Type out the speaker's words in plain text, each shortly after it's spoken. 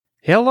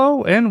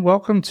Hello and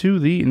welcome to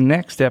the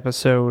next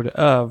episode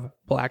of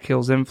Black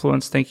Hills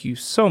Influence. Thank you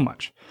so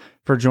much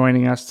for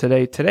joining us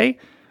today. Today,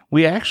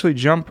 we actually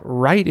jump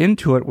right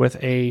into it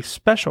with a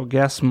special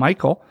guest,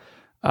 Michael,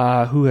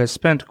 who has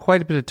spent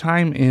quite a bit of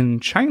time in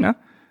China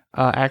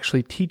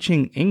actually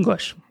teaching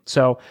English.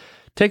 So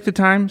take the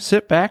time,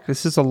 sit back.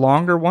 This is a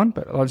longer one,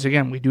 but once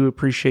again, we do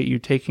appreciate you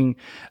taking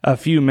a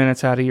few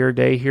minutes out of your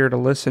day here to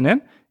listen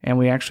in, and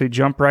we actually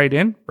jump right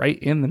in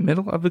the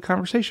middle of the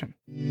conversation.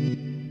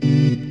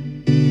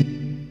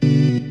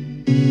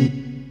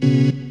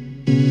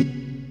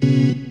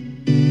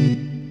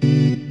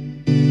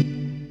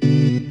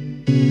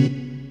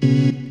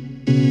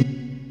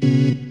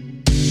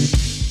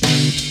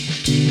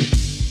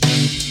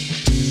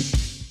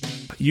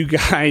 You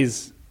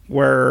guys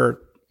were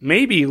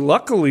maybe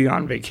luckily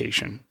on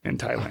vacation in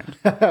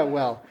Thailand.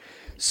 Well,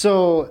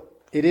 so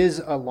it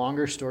is a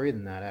longer story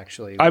than that,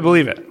 actually. I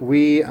believe it.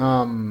 We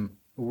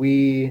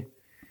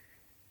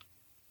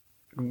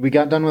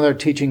got done with our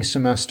teaching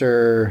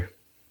semester.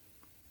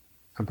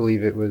 I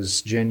believe it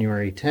was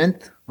January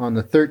 10th. On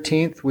the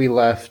 13th, we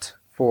left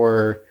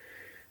for.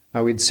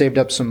 We'd saved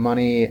up some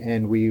money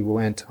and we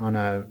went on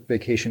a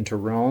vacation to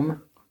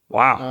Rome.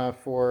 Wow!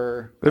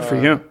 Good for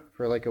you.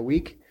 For like a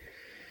week.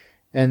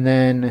 And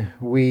then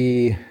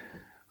we,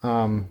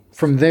 from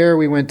there,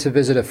 we went to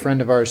visit a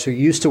friend of ours who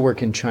used to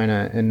work in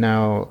China and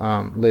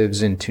now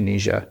lives in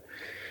Tunisia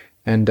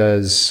and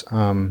does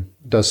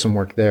some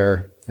work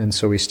there. And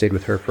so we stayed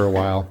with her for a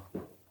while.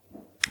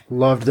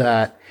 Loved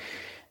that.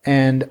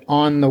 And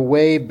on the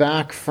way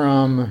back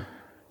from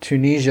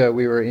Tunisia,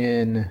 we were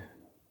in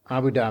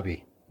Abu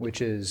Dhabi,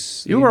 which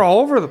is... You were all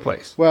over the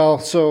place. Well,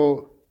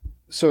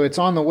 so it's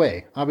on the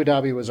way. Abu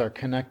Dhabi was our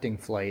connecting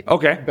flight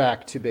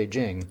back to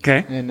Beijing.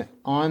 Okay. And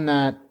on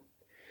that,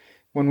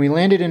 when we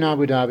landed in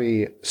Abu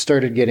Dhabi,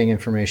 started getting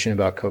information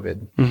about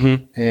COVID.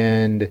 Mm-hmm.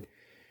 And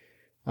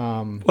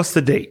what's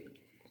the date?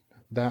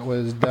 That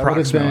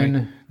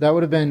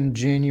would have been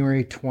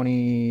January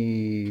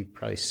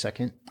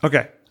 22nd.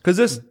 Okay. Because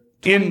this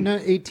in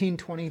 18,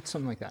 20,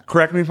 something like that.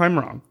 Correct me if I'm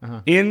wrong.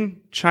 Uh-huh.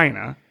 In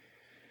China,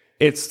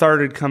 it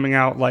started coming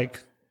out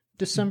like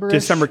December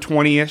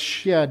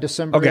 20-ish. Yeah,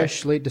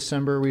 December-ish, late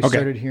December. We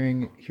started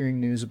hearing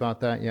news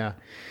about that. Yeah,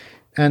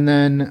 and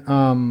then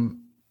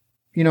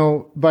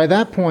by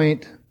that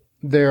point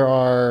there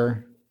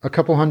are a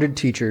couple hundred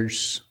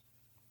teachers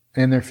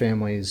and their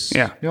families.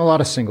 Yeah, a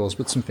lot of singles,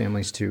 but some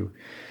families too,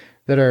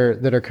 that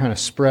are kind of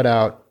spread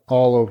out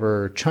all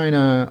over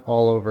China,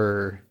 all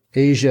over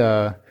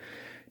Asia,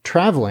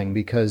 traveling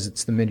because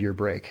it's the mid-year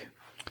break.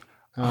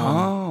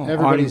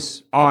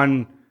 Everybody's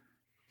on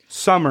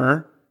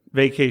summer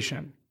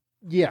vacation.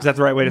 Yeah. Is that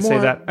the right way to say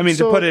that? I mean,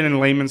 to put it in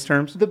layman's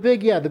terms. The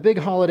big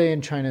holiday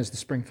in China is the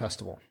Spring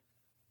Festival.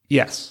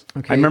 Yes.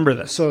 Okay. I remember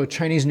this. So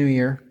Chinese New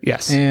Year.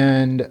 Yes.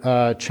 And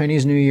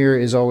Chinese New Year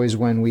is always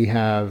when we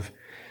have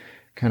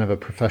kind of a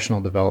professional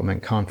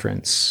development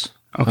conference.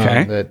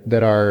 Okay.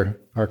 That our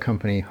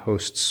company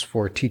hosts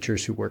for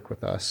teachers who work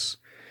with us.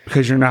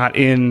 Because you're not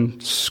in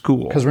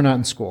school. Because we're not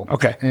in school.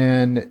 Okay.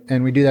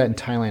 And we do that in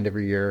Thailand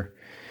every year.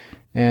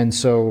 And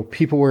so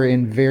people were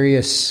in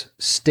various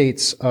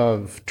states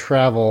of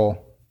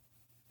travel,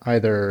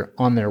 either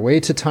on their way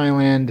to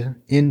Thailand,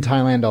 in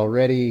Thailand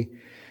already.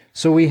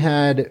 So we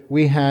had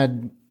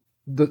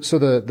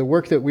the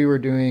work that we were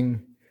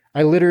doing.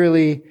 I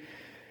literally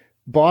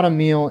bought a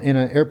meal in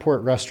an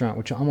airport restaurant,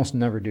 which I almost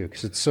never do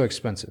because it's so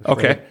expensive.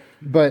 Okay. Right?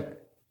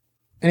 But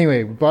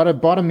anyway, bought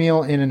a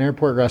meal in an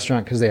airport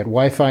restaurant because they had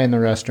Wi-Fi in the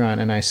restaurant,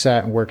 and I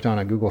sat and worked on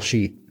a Google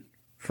Sheet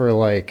for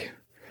like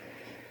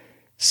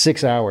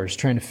 6 hours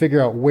trying to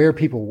figure out where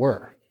people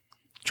were.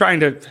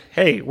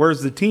 Hey,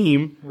 where's the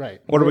team? Right.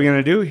 What are we going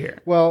to do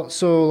here? Well,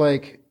 so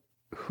like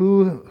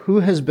who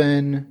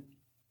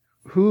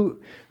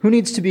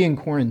needs to be in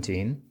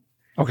quarantine?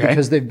 Okay.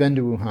 Because they've been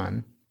to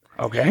Wuhan.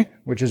 Okay.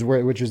 Which is the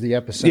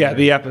epicenter. Yeah,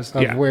 the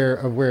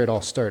epicenter. Of where it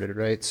all started,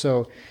 right?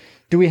 So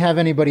do we have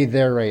anybody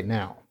there right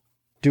now?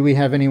 Do we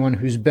have anyone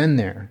who's been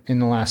there in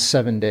the last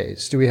 7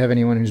 days? Do we have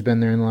anyone who's been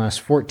there in the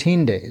last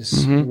 14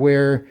 days? Mm-hmm.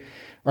 Where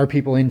are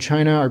people in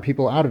China? Are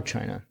people out of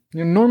China?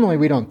 Normally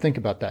we don't think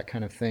about that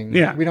kind of thing.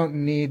 Yeah. We don't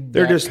need.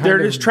 They're just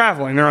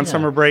traveling. They're on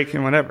summer break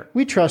and whatever.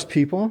 We trust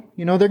people.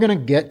 They're going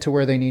to get to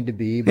where they need to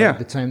be by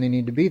the time they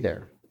need to be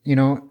there.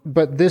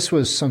 But this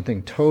was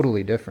something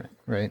totally different,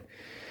 right?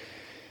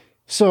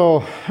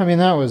 So, I mean,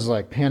 that was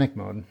like panic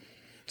mode.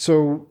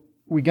 So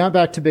we got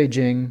back to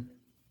Beijing.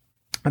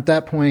 At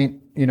that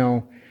point,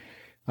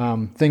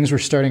 things were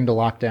starting to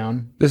lock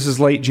down. This is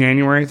late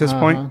January at this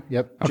point?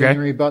 Yep. Okay.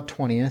 January about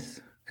 20th.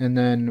 And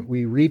then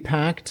we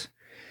repacked,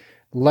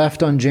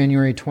 left on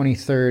January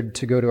 23rd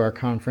to go to our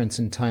conference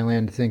in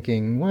Thailand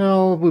thinking,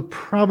 well, we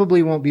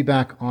probably won't be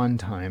back on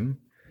time.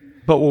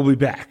 But we'll be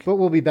back.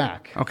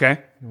 Okay.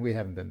 We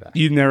haven't been back.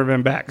 You've never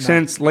been back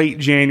since late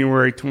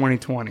January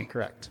 2020.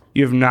 Correct.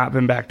 You have not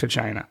been back to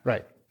China.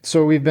 Right.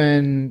 So we've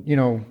been,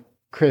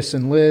 Chris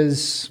and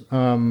Liz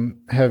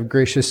have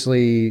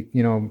graciously,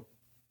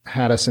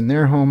 had us in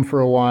their home for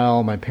a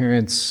while. My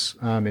parents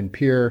in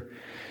Pierre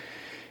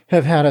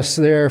have had us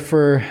there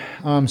for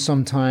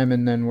some time,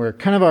 and then we're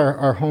kind of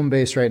our home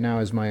base right now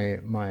is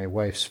my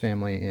wife's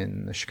family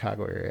in the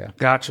Chicago area.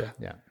 Gotcha.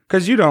 Yeah.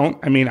 Because you don't,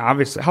 I mean,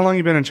 obviously, how long have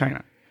you been in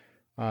China?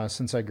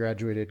 Since I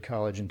graduated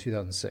college in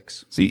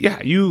 2006. See,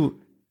 yeah, you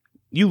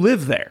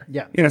live there.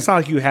 Yeah. You know, it's not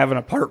like you have an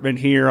apartment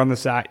here on the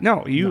side.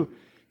 No,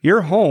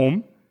 your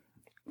home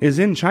is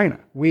in China.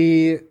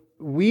 We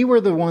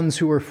were the ones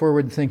who were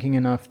forward thinking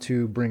enough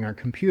to bring our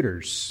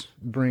computers,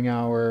 bring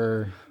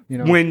our, you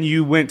know. When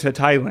you went to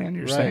Thailand,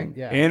 you're saying?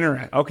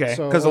 Yeah. Okay.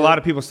 So, Because a lot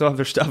of people still have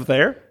their stuff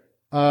there.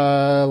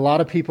 A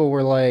lot of people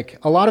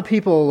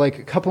like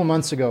a couple of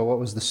months ago, what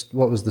was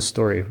the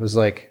story? It was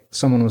like,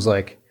 someone was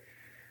like,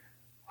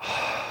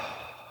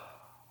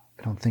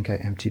 I don't think I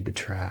emptied the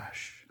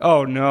trash.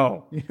 Oh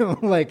no! You know,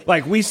 like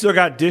we still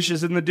got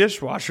dishes in the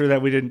dishwasher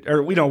that we didn't,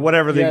 or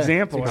whatever the Yeah,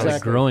 example exactly. is.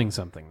 It's growing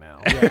something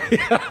now.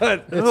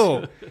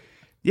 Oh,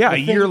 yeah, a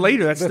year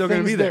later, that's still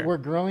going to be there. That we're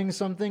growing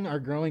something are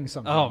growing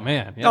something. Oh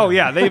man. Yeah. Oh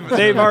yeah,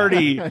 they've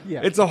already.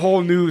 Yeah. It's a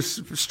whole new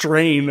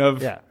strain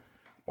of. Yeah.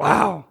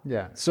 Wow.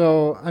 Yeah.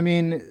 So I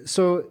mean,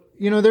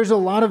 there's a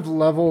lot of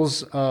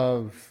levels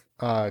of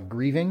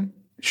grieving.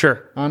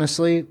 Sure.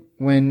 Honestly,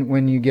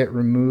 when you get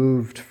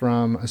removed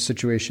from a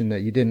situation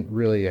that you didn't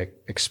really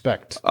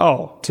expect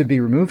Oh, to be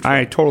removed from,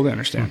 I totally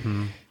understand.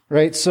 Mm-hmm.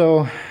 right?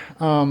 So,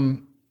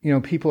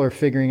 people are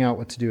figuring out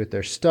what to do with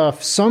their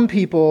stuff. Some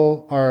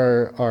people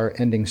are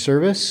ending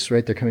service,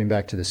 right? They're coming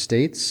back to the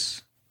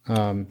States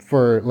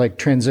for like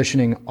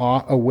transitioning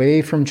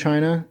away from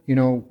China.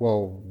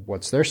 Well,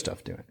 what's their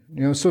stuff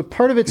doing? So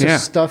part of it's Yeah. a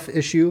stuff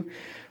issue.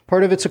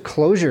 Part of it's a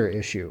closure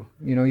issue.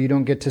 You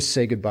don't get to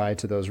say goodbye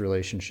to those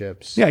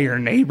relationships. Yeah, your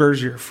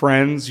neighbors, your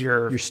friends,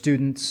 Your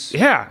students.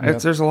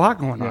 there's a lot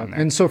going on there.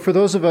 And so for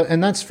those of us,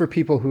 and that's for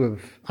people who have,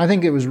 I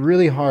think it was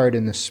really hard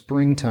in the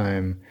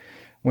springtime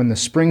when the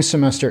spring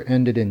semester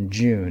ended in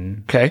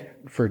June Okay.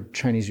 for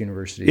Chinese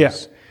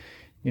universities.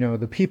 Yeah.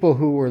 The people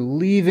who were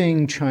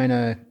leaving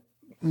China,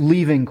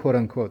 leaving quote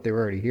unquote, they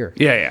were already here,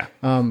 Yeah.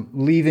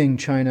 leaving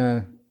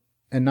China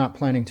and not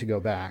planning to go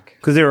back.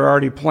 Because they were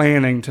already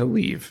planning to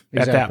leave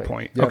at that Exactly.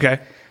 point. Yep. Okay.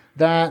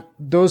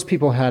 Those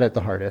people had it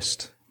the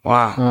hardest.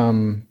 Wow.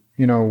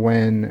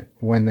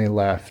 When they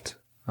left,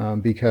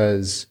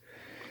 because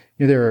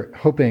they're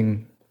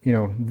hoping,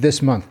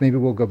 this month, maybe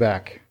we'll go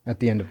back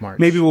at the end of March.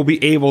 Maybe we'll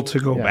be able to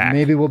go Yeah, back.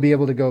 maybe we'll be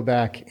able to go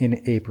back in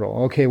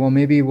April. Okay, well,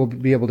 maybe we'll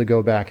be able to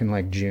go back in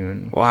like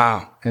June.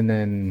 Wow. And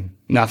then,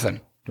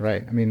 Nothing.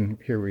 right, I mean,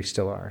 here we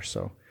still are.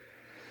 So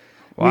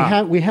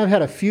Wow. we have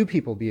had a few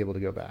people be able to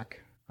go back,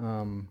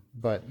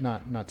 but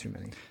not too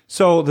many.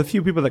 So the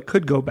few people that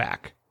could go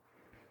back,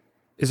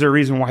 is there a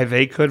reason why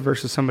they could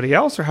versus somebody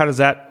else, or how does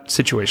that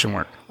situation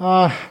work?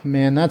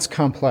 Man, that's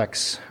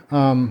complex.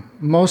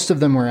 Most of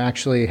them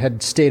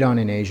had stayed on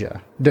in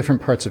Asia,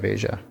 different parts of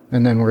Asia,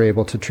 and then were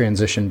able to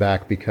transition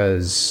back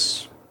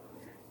because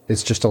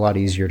it's just a lot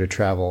easier to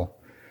travel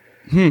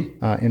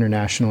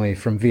internationally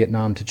from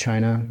Vietnam to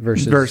China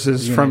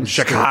versus the from United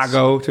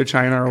Chicago to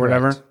China or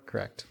whatever. States.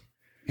 Correct.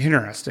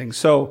 Interesting.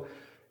 So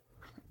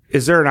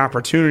is there an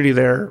opportunity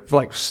there for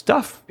like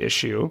stuff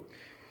issue?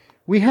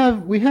 We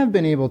have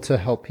been able to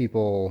help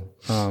people,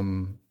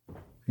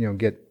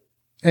 get,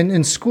 and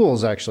in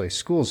schools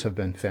have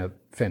been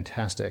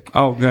fantastic.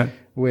 Oh, good.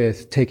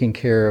 With taking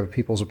care of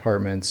people's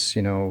apartments.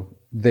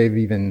 They've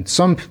even,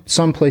 some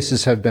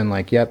places have been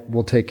like, yep,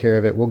 we'll take care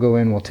of it. We'll go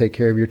in, we'll take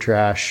care of your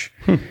trash.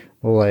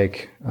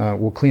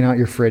 We'll clean out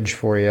your fridge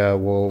for you.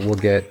 We'll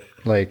get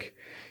like,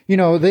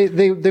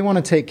 they want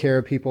to take care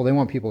of people. They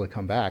want people to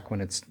come back when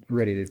it's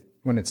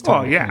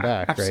time to come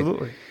back.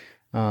 Absolutely.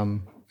 Right?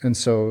 And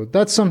so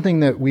that's something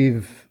that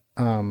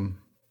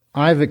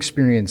I've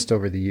experienced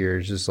over the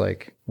years is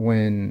like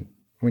when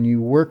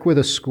you work with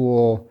a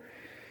school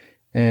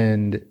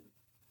and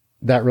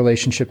that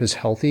relationship is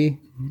healthy,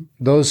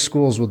 those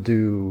schools will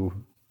do,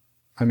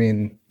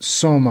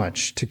 so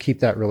much to keep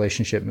that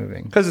relationship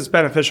moving. Because it's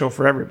beneficial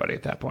for everybody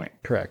at that point.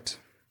 Correct.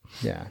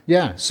 Yeah.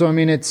 Yeah. So,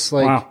 it's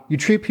like you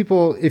treat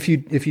people, if you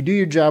do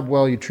your job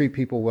well, you treat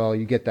people well,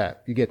 you get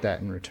that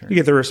in return. You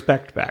get the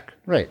respect back.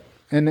 Right.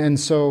 And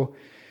so,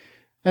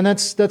 and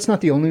that's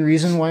not the only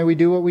reason why we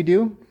do what we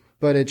do,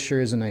 but it sure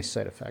is a nice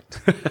side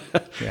effect.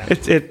 Yeah.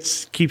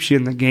 It keeps you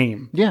in the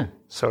game. Yeah.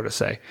 So to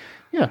say.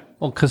 Yeah.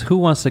 Well, because who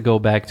wants to go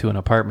back to an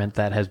apartment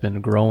that has been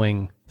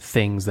growing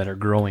things that are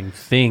growing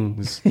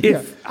things?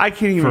 If I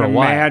can't even For a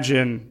while.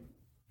 imagine,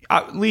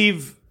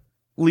 leave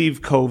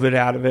COVID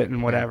out of it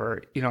and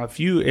whatever.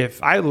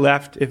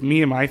 If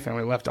me and my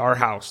family left our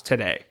house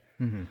today,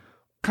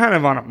 kind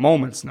of on a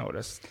moment's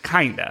notice,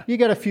 kinda. You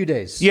got a few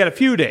days. You had a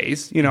few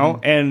days,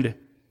 and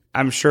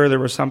I'm sure there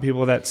were some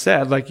people that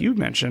said, like you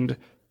mentioned,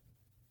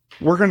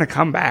 we're going to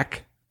come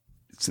back.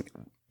 It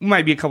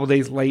might be a couple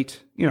days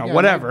late, Yeah,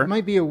 whatever. It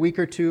might be a week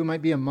or two,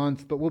 might be a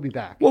month, but we'll be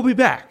back. We'll be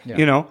back,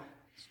 Yeah.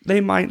 They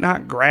might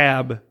not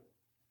grab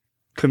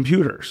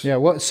computers. Yeah,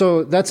 well,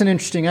 so that's an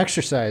interesting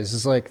exercise.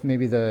 Is like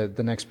maybe the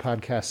next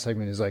podcast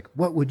segment is like,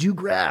 what would you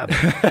grab?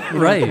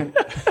 Right.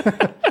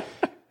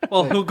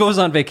 Well, who goes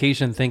on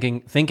vacation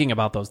thinking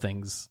about those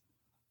things,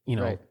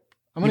 Right.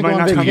 I'm going You to go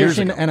might on not come years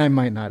vacation ago. and I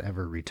might not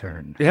ever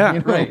return. Yeah, You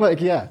know, right.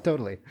 Like, yeah,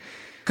 totally.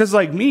 Because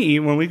like me,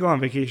 when we go on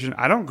vacation,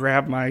 I don't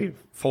grab my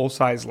full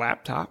size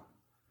laptop.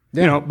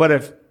 Yeah. You know, but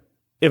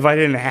if I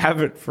didn't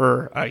have it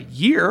for a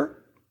year,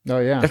 Oh,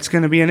 yeah. that's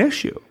going to be an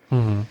issue.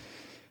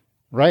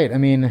 Right. I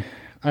mean,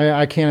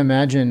 I can't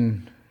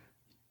imagine,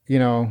 you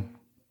know,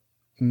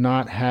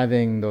 not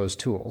having those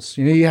tools.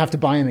 You know, you have to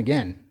buy them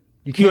again.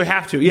 You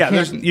have to. Yeah,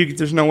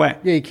 there's no way.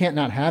 Yeah, you can't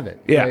not have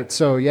it. Yeah. Right?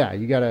 So yeah,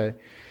 you gotta.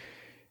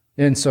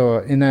 And so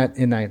in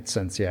that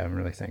sense, yeah, I'm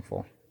really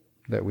thankful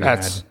that we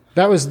had.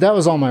 That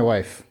was all my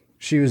wife.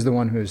 She was the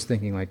one who was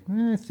thinking like,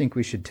 I think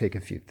we should take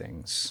a few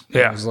things.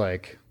 Yeah. I was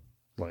like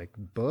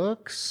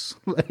books,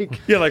 like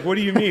Yeah, like what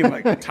do you mean?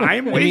 Like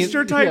time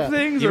waster type yeah.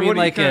 things? You Or mean what are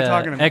like you kind of an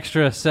talking about?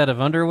 extra set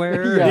of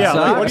underwear? Yeah. and Yeah,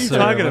 like, what are socks, you or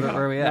talking where- about?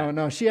 Where are we at?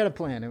 no, she had a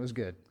plan. It was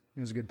good. It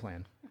was a good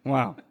plan.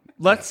 Wow.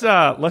 Let's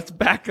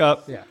back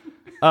up. Yeah.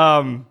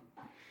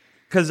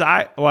 Because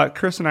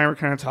Chris and I were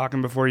kind of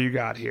talking before you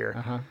got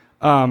here.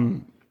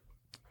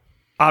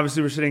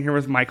 Obviously, we're sitting here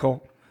with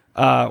Michael.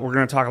 We're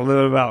going to talk a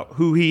little bit about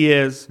who he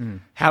is,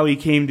 how he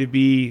came to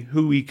be,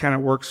 who he kind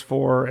of works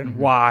for, and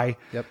why.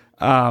 Yep.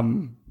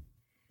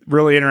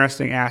 Really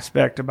interesting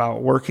aspect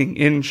about working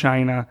in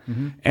China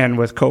and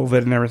with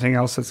COVID and everything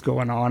else that's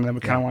going on. And then we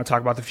kind of want to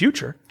talk about the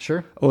future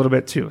Sure. a little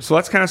bit too. So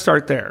let's kind of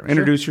start there.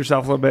 Introduce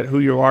yourself a little bit, who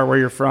you are, where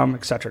you're from,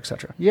 et cetera, et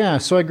cetera. Yeah.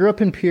 So I grew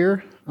up in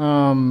Pierre,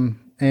 and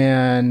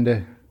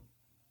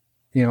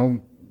you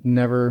know,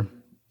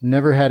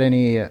 never had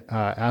any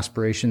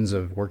aspirations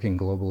of working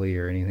globally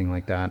or anything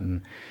like that,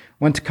 and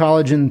went to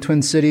college in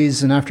Twin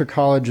Cities. And after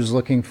college, was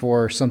looking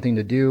for something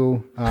to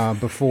do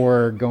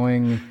before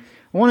going.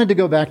 I wanted to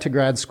go back to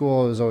grad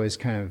school. It was always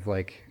kind of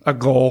like A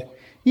goal.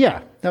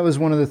 yeah, that was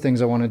one of the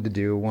things I wanted to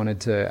do.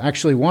 Wanted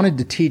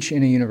to teach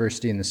in a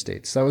university in the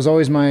States. That was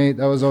always my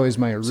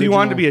original. So you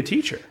wanted to be a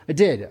teacher I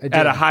did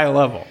at a high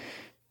level.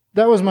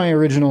 That was my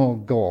original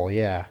goal,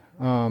 yeah.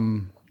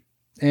 And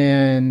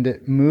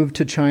moved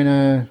to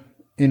China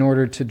in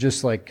order to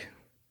just like,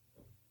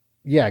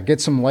 yeah,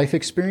 get some life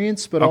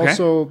experience, but Okay.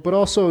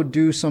 also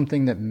do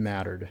something that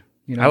mattered.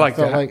 You know, I like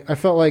that. I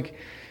felt like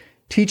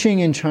teaching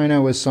in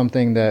China was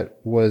something that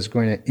was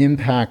going to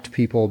impact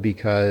people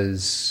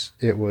because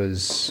it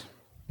was,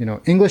 you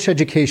know, English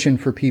education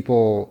for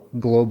people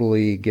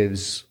globally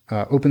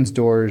opens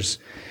doors,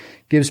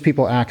 gives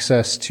people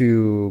access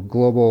to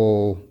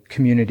global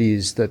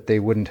communities that they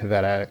wouldn't have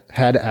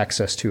had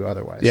access to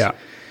otherwise. Yeah.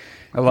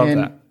 I love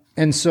that.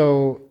 And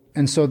so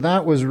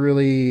that was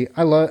really,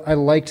 I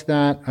liked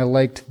that. I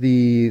liked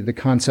the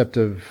concept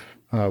of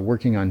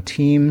working on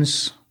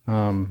teams,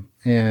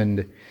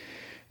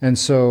 and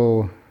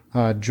so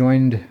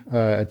joined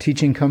a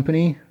teaching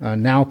company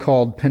now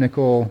called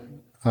Pinnacle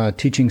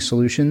Teaching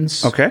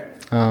Solutions. Okay.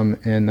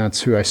 And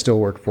that's who I still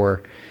work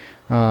for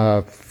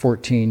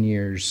 14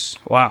 years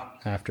Wow.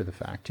 after the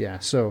fact. Yeah.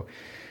 So,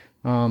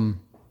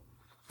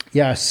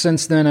 yeah,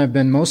 since then I've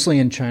been mostly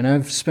in China.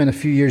 I've spent a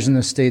few years in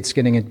the States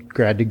getting a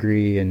grad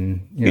degree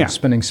and Yeah.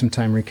 spending some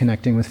time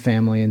reconnecting with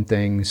family and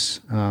things.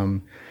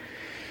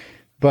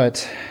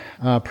 But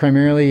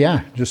primarily,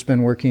 yeah, just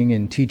been working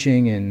and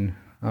teaching and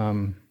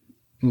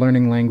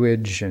learning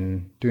language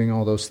and doing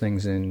all those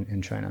things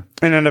in China.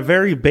 And at a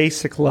very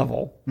basic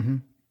level,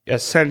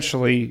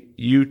 essentially,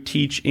 you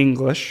teach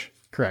English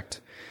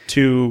Correct.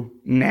 to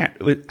I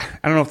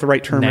don't know if the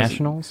right term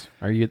Nationals?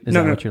 Is that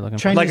No. what you're looking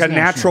for? Chinese is like a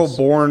natural nationals.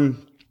 born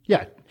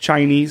Yeah.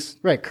 Chinese.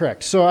 Right,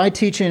 correct. So I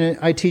teach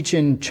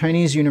in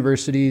Chinese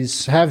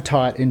universities, have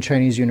taught in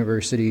Chinese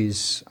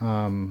universities,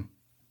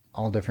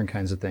 all different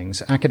kinds of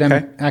things.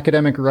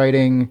 Academic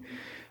writing,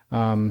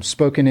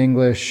 spoken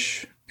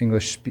English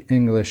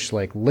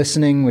like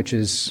listening, which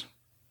is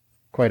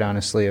quite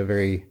honestly a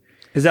very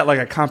Is that like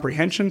a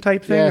comprehension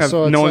type thing Yeah, of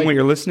so it's knowing like- what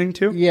you're listening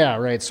to? yeah,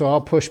 right. So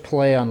I'll push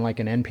play on like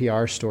an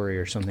NPR story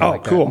or something Oh,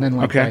 like cool. that, and then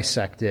like Okay.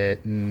 dissect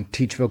it and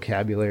teach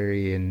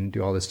vocabulary and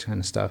do all this kind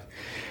of stuff.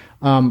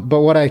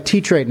 But what I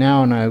teach right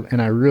now, and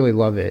I really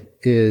love it,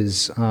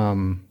 is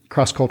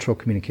cross-cultural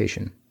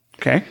communication.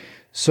 Okay.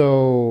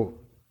 So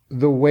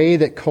the way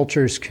that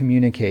cultures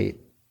communicate,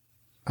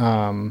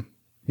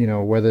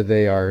 whether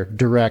they are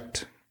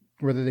direct,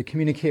 whether they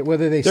communicate,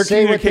 whether they Their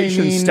say what they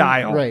communication mean,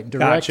 style. right,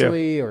 Gotcha.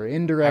 directly or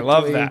indirectly. I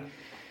love that.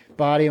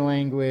 Body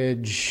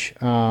language,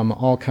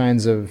 all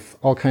kinds of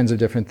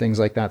different things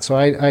like that. So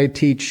I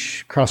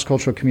teach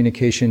cross-cultural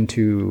communication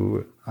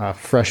to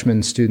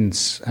freshman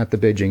students at the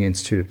Beijing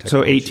Institute of So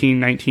Technology. 18,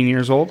 19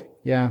 years old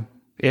Yeah.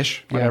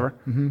 ish, whatever.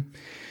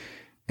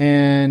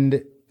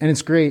 And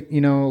it's great,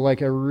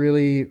 like I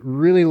really,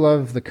 really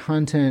love the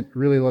content,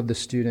 really love the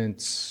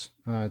students.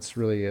 It's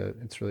really a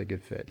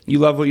good fit. You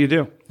love what you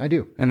do. I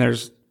do. And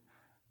there's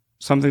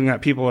something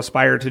that people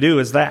aspire to do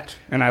is that.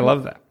 And I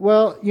love that.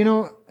 Well,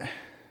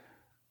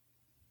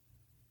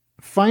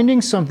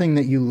 finding something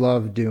that you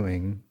love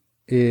doing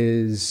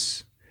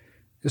is.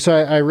 So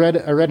I read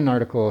an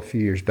article a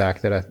few years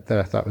back that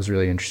I thought was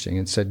really interesting.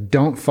 It said,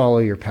 "Don't follow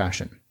your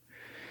passion,"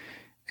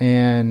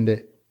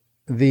 and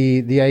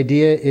the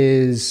idea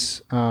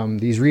is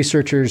these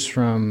researchers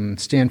from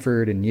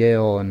Stanford and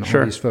Yale and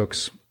all these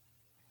folks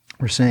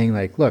were saying,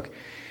 like, look,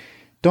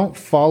 don't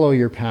follow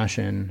your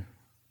passion,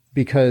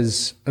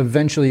 because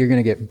eventually you're going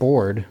to get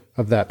bored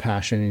of that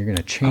passion and you're going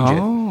to change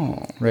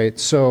it. Right.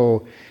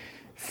 So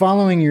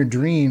following your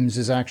dreams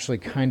is actually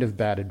kind of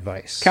bad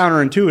advice.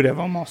 Counterintuitive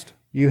almost.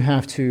 You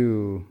have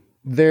to,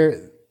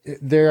 their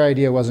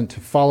idea wasn't to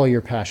follow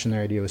your passion.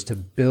 Their idea was to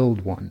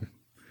build one.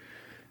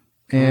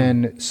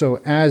 And so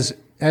as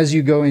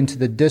you go into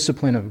the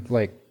discipline of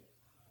like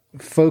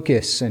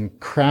focus and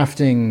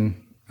crafting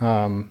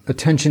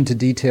attention to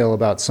detail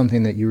about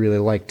something that you really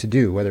like to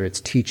do, whether it's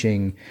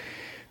teaching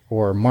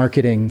or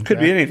marketing, could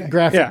be anything,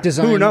 graphic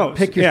design, who knows?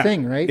 Pick your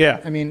thing, right?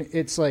 Yeah. I mean,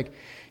 it's like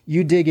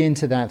you dig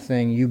into that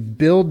thing, you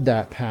build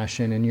that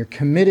passion, and you're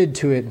committed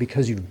to it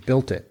because you've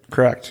built it.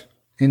 Correct.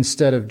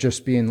 Instead of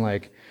just being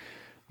like,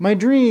 my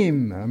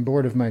dream, I'm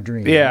bored of my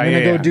dream. Yeah, I'm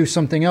going to go do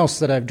something else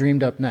that I've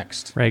dreamed up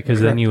next. Right,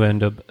 because then you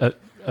end up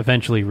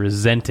eventually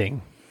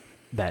resenting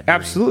that dream.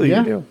 Absolutely,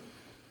 you do.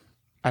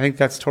 I think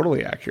that's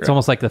totally accurate. It's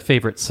almost like the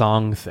favorite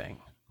song thing.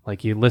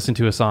 Like you listen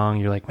to a song,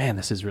 you're like, man,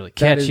 this is really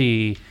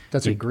catchy.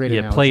 That's a great You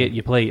analogy. play it,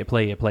 you play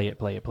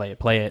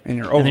it. And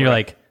you're and over then you're it.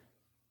 like,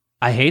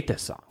 I hate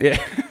this song. Yeah.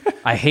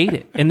 I hate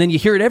it. And then you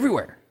hear it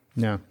everywhere.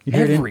 No, you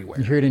hear Everywhere.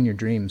 you hear it in your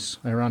dreams,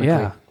 ironically.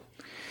 Yeah.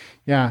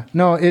 Yeah.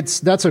 No,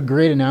 that's a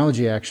great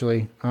analogy,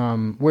 actually.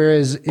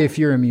 Whereas if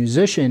you're a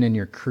musician and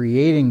you're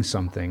creating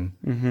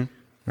something,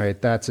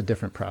 right, that's a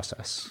different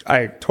process.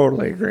 I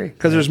totally agree.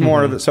 Because there's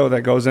more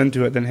that goes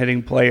into it than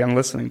hitting play and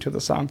listening to the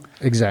song.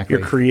 Exactly.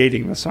 You're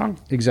creating the song.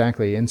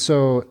 Exactly. And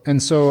so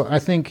I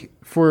think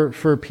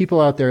for people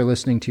out there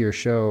listening to your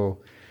show,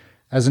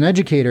 as an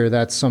educator,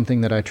 that's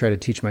something that I try to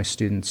teach my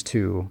students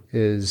too,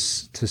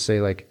 is to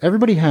say, like,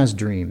 everybody has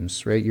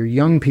dreams, right? You're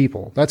young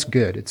people. That's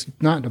good. It's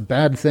not a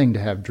bad thing to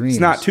have dreams.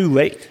 It's not too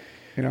late,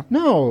 you know?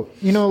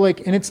 No,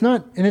 like, and it's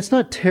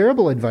not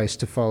terrible advice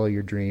to follow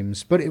your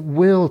dreams, but it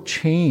will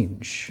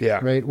change. Yeah.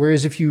 Right.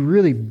 Whereas if you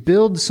really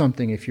build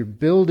something, if you're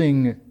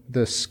building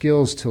the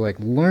skills to like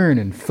learn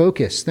and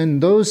focus, then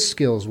those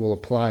skills will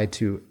apply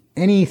to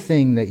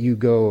anything that you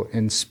go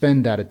and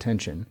spend that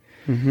attention,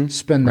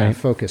 spend that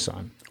focus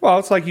on. Well,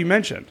 it's like you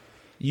mentioned.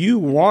 You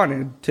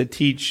wanted to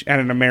teach at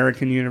an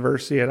American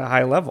university at a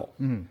high level.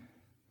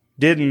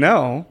 Didn't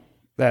know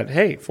that,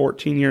 hey,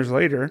 14 years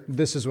later,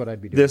 This is what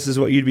I'd be doing. this is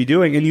what you'd be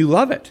doing, and you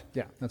love it.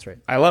 Yeah, that's right.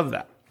 I love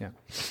that. Yeah.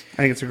 I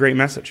think it's a great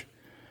message.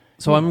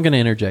 So I'm going to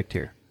interject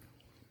here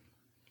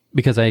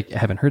because I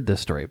haven't heard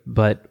this story,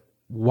 but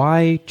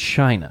why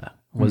China?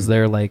 Was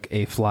there like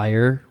a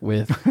flyer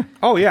with,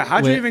 Oh, yeah.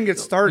 How'd you with, even get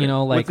started? you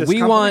know, like, with this we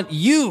company? want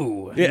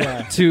you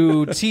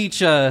to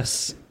teach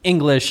us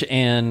English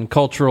and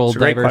cultural a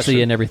great diversity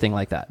question. and everything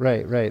like that?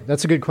 Right.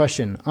 That's a good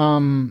question.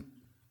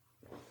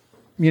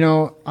 You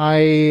know,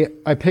 I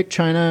picked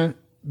China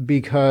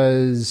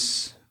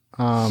because,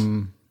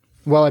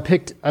 I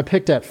picked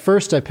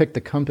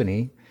the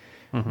company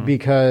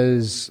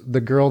because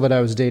the girl that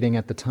I was dating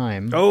at the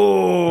time.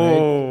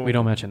 Oh. We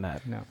don't mention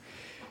that. No.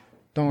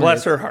 Don't worry.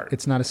 Bless her heart.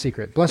 It's not a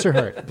secret. Bless her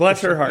heart.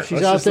 Bless her heart. She's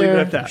Let's out just leave it there.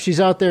 at that.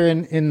 She's out there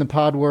in the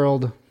pod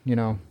world, you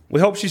know. We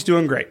hope she's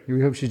doing great. We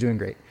hope she's doing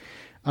great.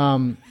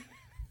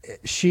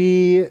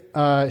 She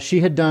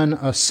had done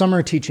a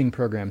summer teaching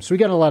program. So we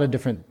got a lot of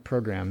different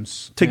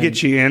programs. To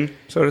get you in,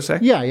 so to say?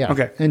 Yeah.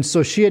 Okay. And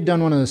so she had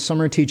done one of the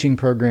summer teaching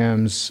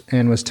programs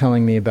and was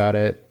telling me about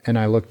it. And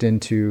I looked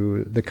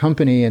into the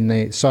company and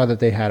they saw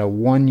that they had a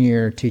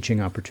 1-year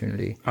teaching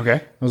opportunity.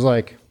 Okay. I was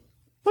like,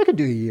 I could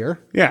do a year.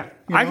 Yeah.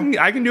 I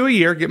can do a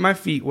year, get my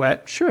feet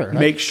wet. Sure.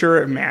 Make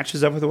sure it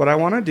matches up with what I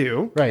want to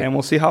do. Right. And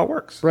we'll see how it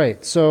works.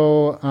 Right.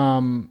 So,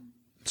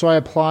 so I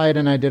applied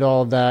and I did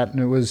all of that. And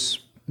it was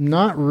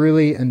not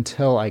really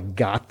until I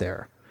got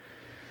there.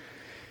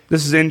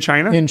 This is in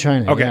China? In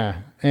China, Okay. yeah.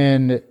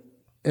 And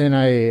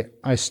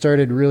I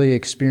started really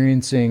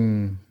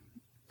experiencing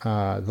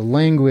the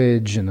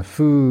language and the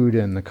food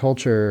and the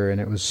culture,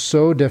 and it was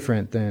so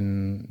different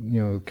than,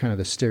 you know, kind of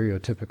the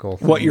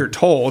stereotypical What you're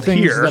told things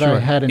here. that I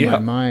had in my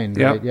Yep. mind,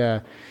 Yep. right? Yeah.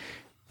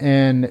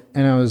 And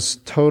I was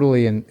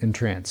totally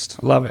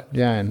entranced. Love it.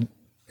 Yeah,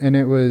 and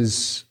it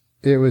was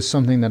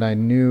something that I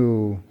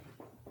knew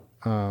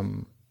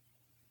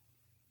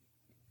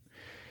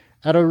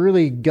at a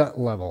really gut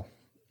level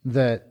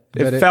that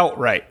It felt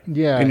right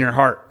Yeah. in your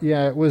heart.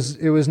 yeah, it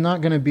was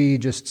not going to be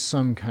just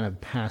some kind of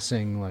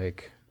passing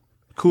like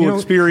Cool You know,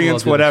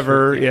 experience, Cool,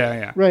 whatever.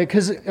 Yeah. right,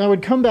 because I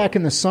would come back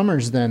in the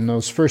summers then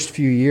those first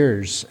few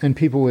years, and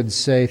people would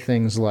say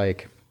things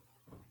like,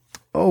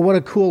 "Oh, what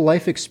a cool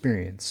life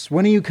experience!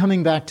 When are you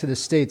coming back to the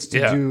States to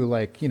Yeah. do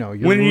like, you know,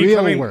 your When are you real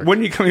coming? work?" When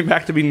are you coming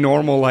back to be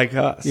normal like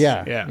us?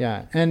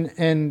 Yeah.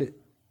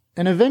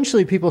 And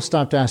eventually people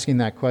stopped asking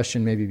that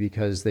question, maybe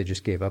because they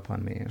just gave up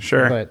on me.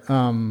 Sure. But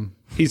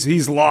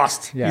He's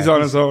lost. yeah, he's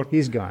on his own.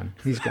 He's gone.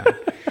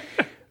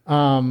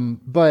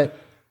 But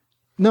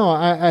no,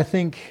 I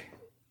think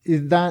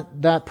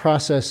that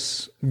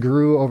process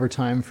grew over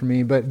time for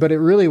me, but it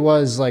really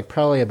was like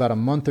probably about a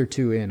month or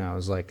two in, I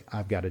was like,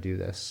 I've got to do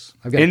this.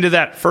 I've got Into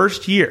that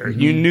first year,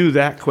 you knew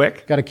that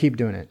quick. to keep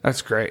doing it.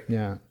 That's great.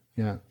 Yeah.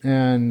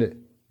 And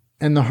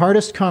the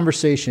hardest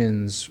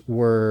conversations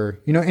were,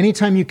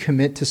 anytime you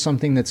commit to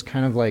something that's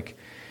kind of like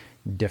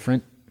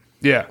different,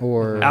 Yeah.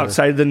 Or-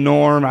 outside the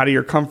norm, out of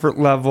your comfort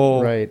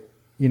level. right?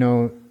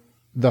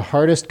 The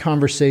hardest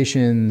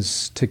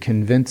conversations to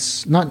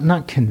convince,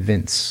 not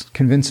convince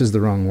is the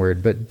wrong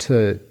word, but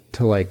to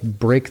like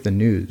break the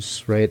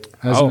news, right?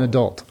 As an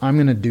adult, I'm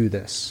going to do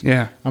this.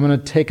 Yeah. I'm going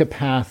to take a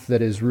path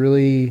that is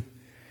really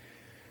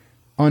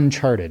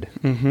uncharted,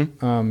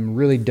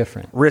 really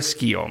different.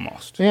 Risky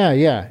almost.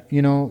 Yeah.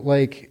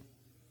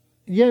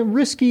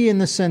 Risky in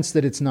the sense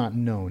that it's not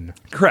known.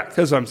 Correct.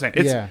 That's what I'm saying.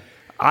 Yeah.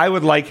 I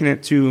would liken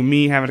it to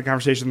me having a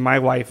conversation with my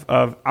wife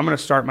of, I'm going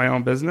to start my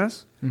own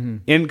business.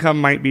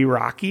 Income might be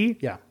rocky,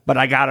 Yeah. but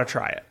I got to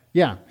try it.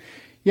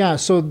 Yeah.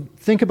 So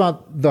think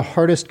about the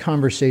hardest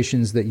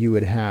conversations that you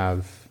would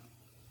have,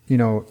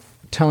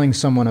 telling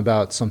someone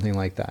about something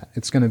like that.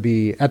 It's going to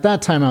be, at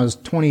that time, I was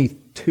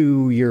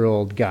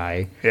 22-year-old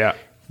guy. Yeah.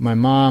 My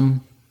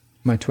mom,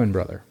 my twin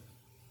brother.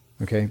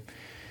 Okay.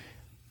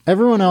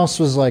 Everyone else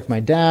was like my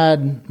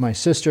dad, my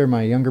sister,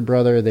 my younger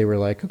brother. They were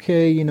like,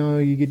 okay,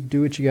 you could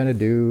do what you got to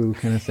do,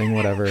 kind of thing,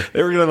 whatever.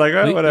 They were going to like,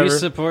 oh, whatever. We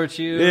support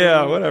you.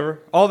 Yeah, whatever.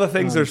 All the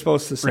things they're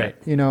supposed to say.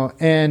 Right.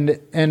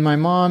 And my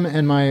mom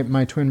and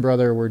my twin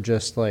brother were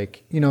just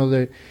like,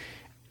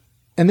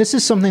 and this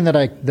is something that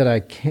I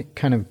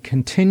kind of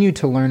continue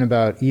to learn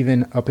about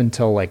even up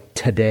until like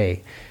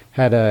today.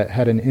 Had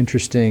an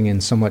interesting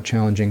and somewhat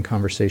challenging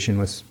conversation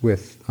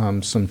with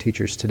some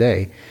teachers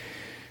today.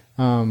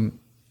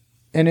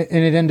 And it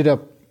ended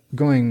up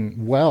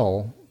going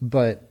well,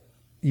 but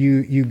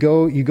you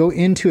go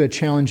into a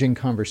challenging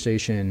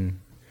conversation,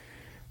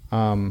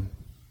 and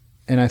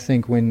I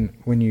think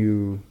when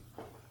you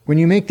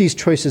make these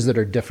choices that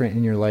are different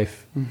in your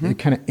life, it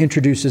kind of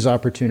introduces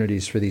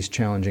opportunities for these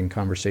challenging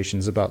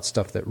conversations about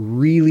stuff that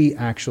really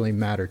actually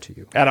matter to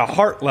you. At a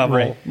heart level,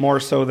 Right. more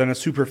so than a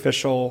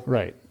superficial,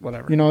 Right.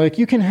 whatever. Like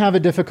you can have a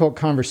difficult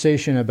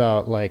conversation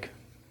about like,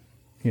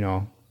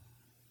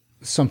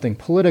 something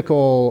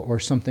political or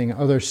something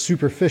other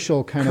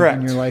superficial kind Correct.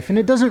 of in your life, and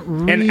it doesn't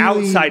really An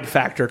outside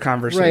factor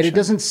conversation. right. It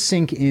doesn't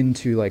sink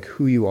into like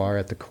who you are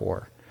at the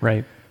core.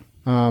 Right.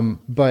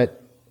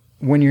 But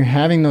when you're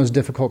having those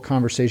difficult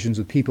conversations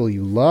with people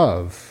you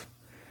love,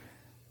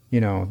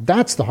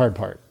 that's the hard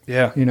part.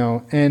 Yeah.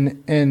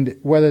 And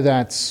whether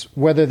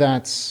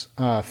that's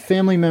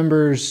family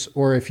members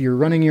or if you're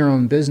running your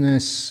own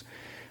business,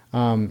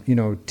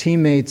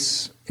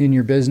 teammates in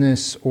your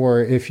business, or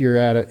if you're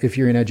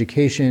in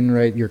education,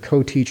 right, your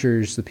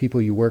co-teachers, the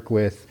people you work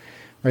with,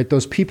 right,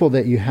 those people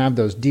that you have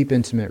those deep,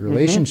 intimate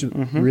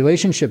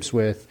relationships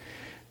with,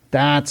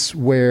 that's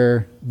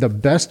where the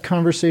best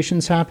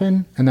conversations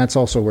happen, and that's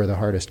also where the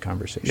hardest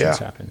conversations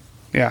happen.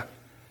 Yeah.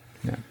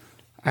 Yeah.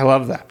 I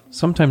love that.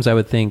 Sometimes I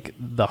would think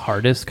the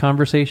hardest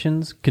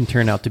conversations can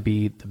turn out to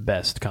be the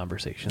best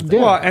conversations. Yeah.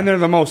 Well, and they're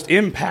the most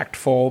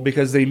impactful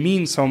because they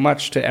mean so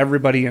much to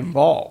everybody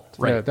involved.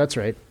 Right. Yeah, that's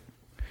right.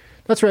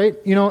 That's right.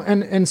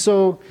 And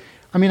so,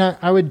 I mean,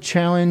 I would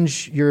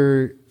challenge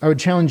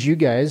you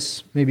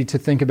guys maybe to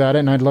think about it,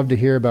 and I'd love to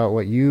hear about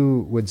what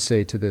you would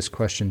say to this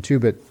question too,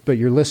 but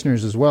your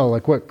listeners as well,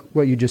 like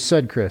what you just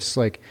said, Chris,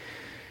 like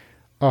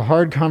a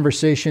hard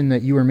conversation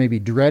that you were maybe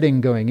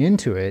dreading going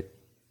into it,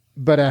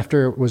 but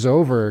after it was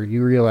over,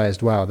 you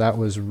realized, wow, that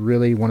was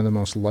really one of the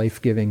most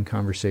life-giving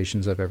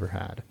conversations I've ever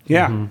had.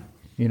 Yeah.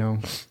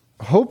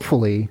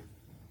 Hopefully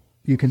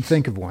you can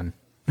think of one.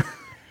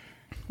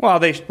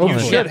 Well, you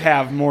should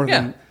have more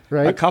than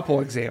Right. a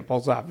couple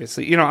examples,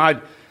 obviously.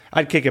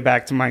 I'd kick it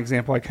back to my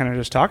example I kind of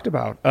just talked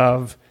about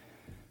of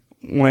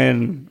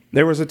when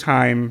there was a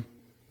time,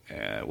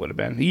 it would have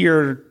been a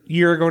year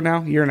ago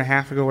now, year and a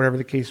half ago, whatever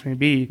the case may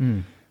be,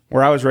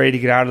 where I was ready to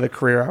get out of the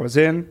career I was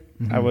in.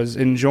 I was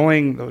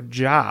enjoying the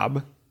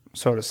job,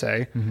 so to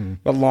say,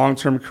 but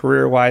long-term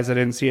career-wise, I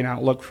didn't see an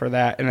outlook for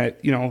that. And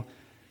I,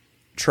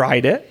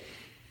 tried it,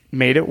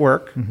 made it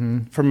work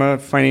from a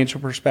financial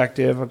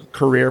perspective, a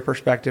career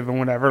perspective, and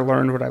whatever,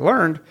 learned what I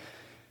learned.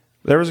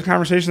 There was a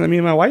conversation that me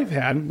and my wife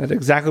had that's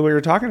exactly what you were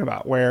talking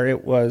about, where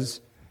it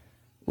was,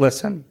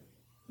 listen,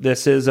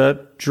 this is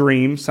a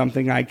dream,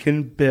 something I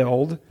can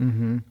build.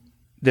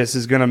 This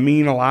is going to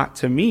mean a lot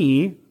to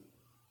me.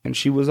 And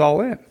she was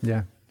all in.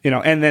 Yeah.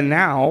 And then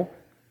now,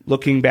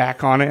 looking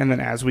back on it, and then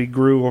as we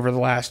grew over the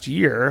last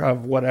year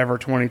of whatever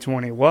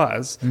 2020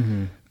 was,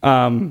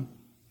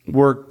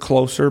 we're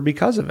closer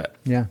because of it.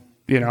 Yeah.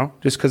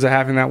 Just because of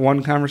having that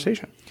one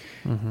conversation.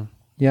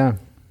 Yeah.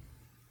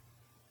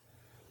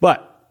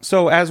 But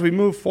so as we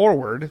move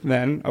forward,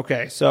 then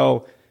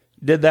so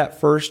did that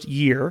first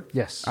year?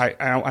 Yes. I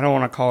don't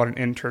want to call it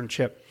an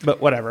internship,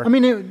 but whatever. I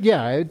mean,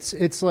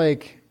 it's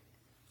like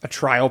a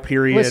trial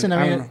period. Listen,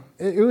 I mean,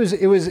 don't know.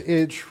 it was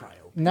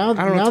now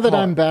that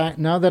I'm back,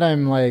 now that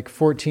I'm like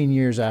 14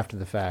 years after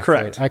the fact,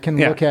 Correct. right, I can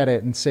Yeah. look at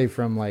it and say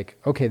from like,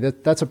 okay,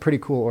 that's a pretty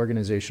cool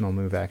organizational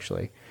move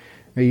actually.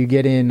 You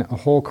get in a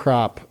whole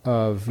crop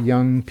of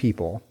young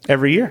people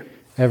Every year.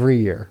 every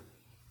year.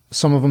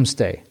 Some of them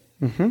stay.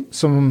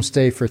 Some of them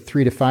stay for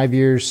 3 to 5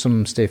 years. Some of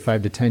them stay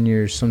 5 to 10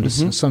 years.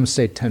 Some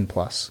stay 10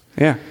 plus.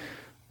 Yeah.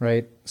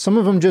 Right.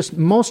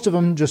 Most of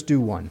them just do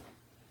one.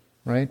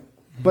 Right.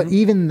 But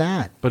even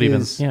that. But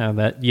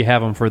that you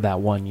have them for that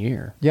 1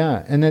 year.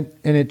 Yeah, and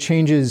it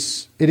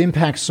changes. It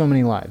impacts so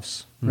many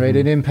lives, right?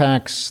 It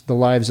impacts the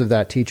lives of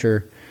that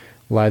teacher,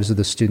 lives of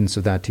the students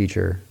of that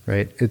teacher,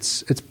 right?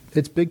 It's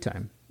big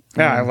time.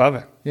 Yeah, I love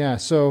it. Yeah.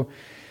 So,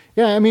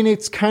 yeah, I mean,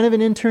 it's kind of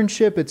an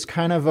internship. It's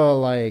kind of a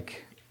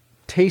like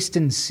taste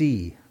and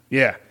see.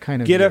 Yeah.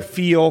 Kind of get a deal.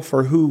 feel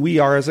for who we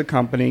are as a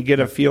company, get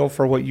a feel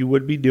for what you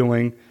would be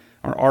doing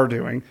or are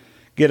doing,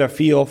 get a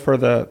feel for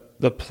the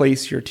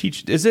place you're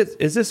teaching. Is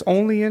this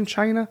only in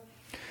China?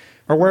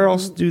 Or where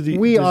else does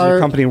your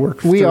company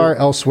work? We are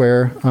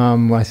elsewhere.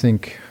 I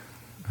think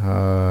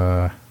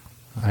I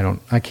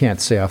can't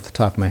say off the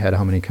top of my head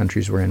how many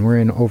countries we're in. We're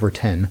in over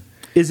 10.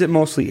 Is it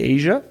mostly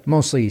Asia?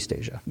 Mostly East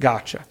Asia.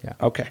 Gotcha. Yeah.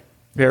 Okay.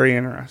 Very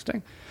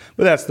interesting.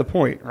 But that's the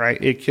point,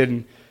 right?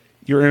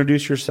 You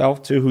introduce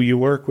yourself to who you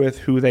work with,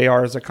 who they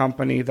are as a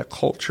company, the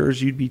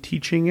cultures you'd be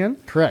teaching in.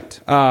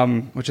 Correct.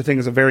 Which I think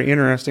is a very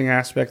interesting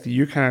aspect that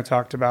you kind of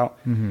talked about.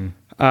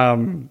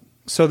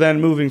 So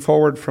then moving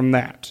forward from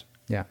that,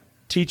 Yeah.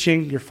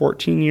 teaching, you're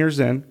 14 years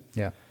in.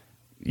 Yeah.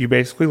 You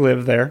basically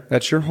live there.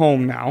 That's your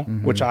home now,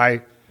 which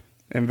I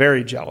am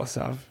very jealous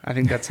of. I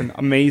think that's an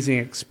amazing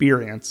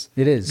experience.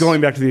 It is.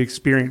 Going back to the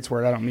experience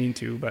word, I don't mean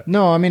to, but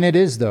No, I mean, it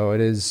is, though.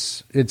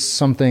 It's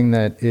something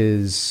that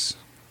is,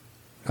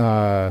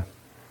 I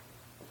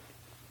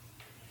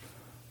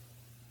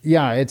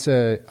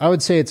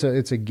would say it's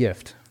a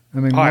gift. I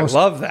mean, I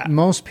love that.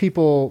 Most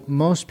people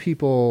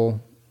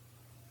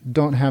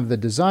don't have the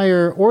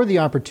desire or the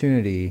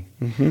opportunity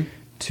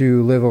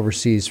to live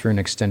overseas for an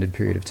extended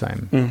period of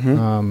time.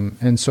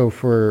 And so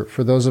for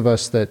those of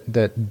us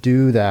that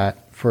do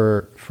that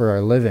for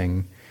our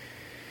living,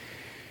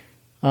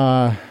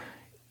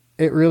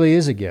 it really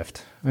is a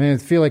gift. I mean, I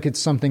feel like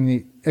it's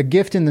a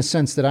gift in the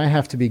sense that I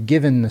have to be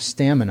given the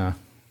stamina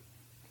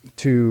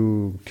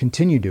to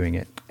continue doing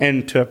it.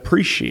 and to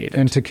appreciate it.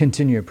 And to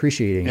continue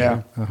appreciating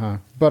Yeah. it.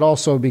 But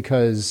also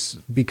because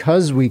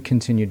we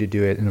continue to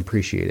do it and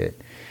appreciate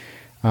it,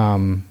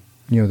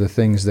 the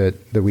things that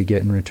we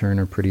get in return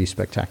are pretty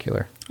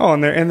spectacular. Oh,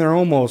 and they're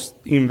almost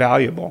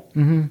invaluable.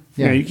 Mm-hmm.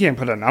 Yeah. You can't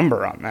put a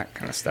number on that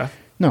kind of stuff.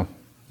 No.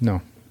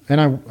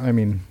 And I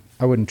mean,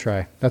 I wouldn't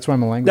try. That's why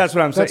I'm a language. That's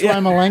what I'm saying. That's why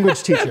I'm a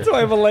language teacher. That's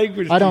why I'm a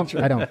language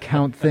teacher. I don't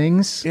count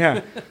things.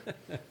 Yeah.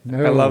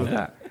 No. I love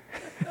that.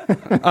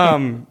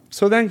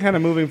 So then kind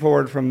of moving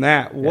forward from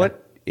that,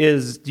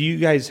 do you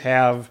guys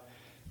have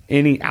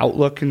any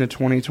outlook into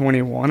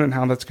 2021 and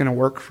how that's going to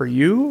work for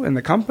you and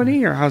the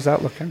company, or how's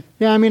that looking?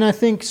 Yeah, I mean, I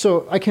think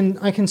so. I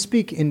can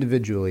speak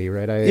individually,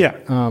 right?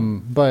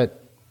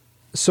 But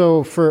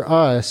so for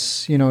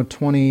us,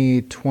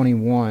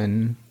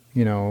 2021,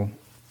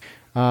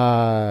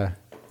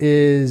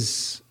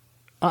 is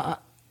I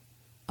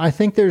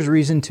think there's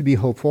reason to be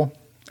hopeful.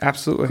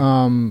 Absolutely.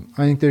 I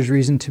think there's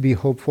reason to be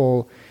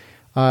hopeful.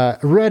 I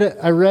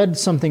read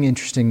something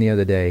interesting the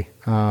other day.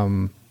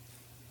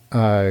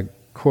 A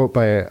quote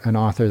by an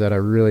author that I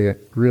really,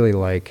 really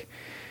like,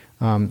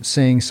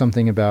 saying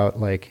something about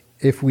like,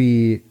 I'm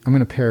going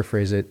to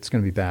paraphrase it. It's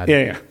going to be bad.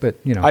 Yeah. But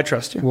I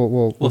trust you.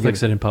 We'll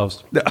fix it in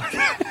post.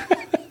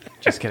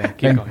 Just kidding.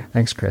 Keep going.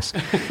 Thanks, Chris.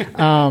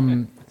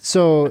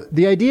 So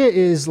the idea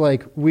is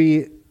like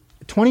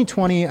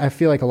 2020, I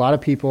feel like a lot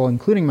of people,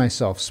 including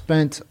myself,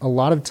 spent a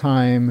lot of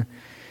time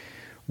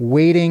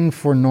waiting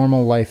for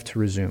normal life to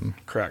resume.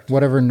 Correct.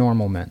 Whatever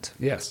normal meant.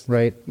 Yes.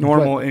 Right?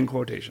 Normal in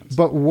quotations.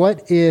 But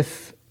what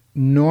if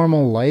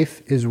normal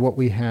life is what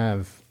we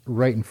have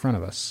right in front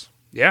of us?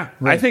 Yeah.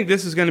 Right. I think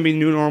this is going to be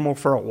new normal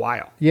for a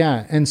while.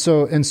 Yeah. And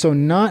so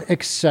not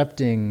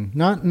accepting,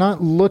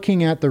 not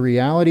looking at the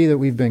reality that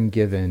we've been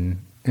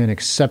given and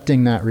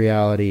accepting that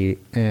reality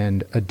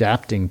and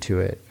adapting to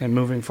it. And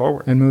moving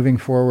forward. And moving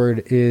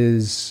forward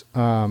is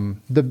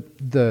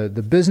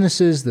the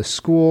businesses, the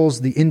schools,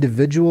 the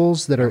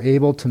individuals that are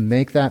able to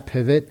make that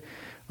pivot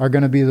are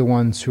going to be the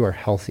ones who are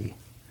healthy.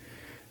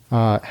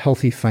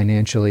 Healthy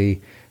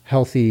financially,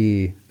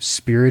 healthy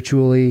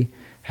spiritually,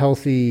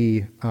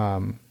 healthy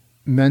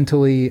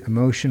mentally,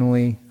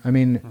 emotionally. I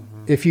mean,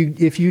 if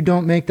you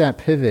don't make that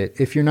pivot,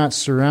 if you're not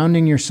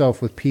surrounding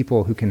yourself with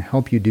people who can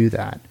help you do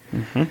that,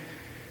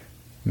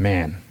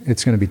 man,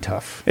 it's going to be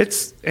tough.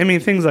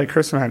 Things like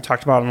Chris and I have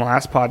talked about in the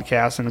last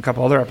podcast and a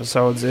couple other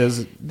episodes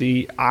is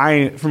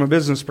from a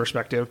business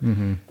perspective,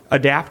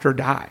 adapt or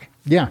die.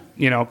 Yeah.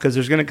 Because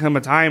there's going to come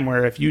a time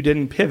where if you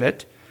didn't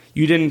pivot,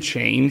 you didn't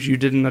change, you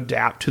didn't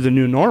adapt to the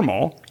new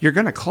normal, you're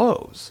going to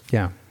close.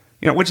 Yeah.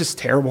 Which is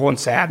terrible and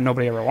sad.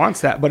 Nobody ever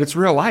wants that, but it's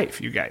real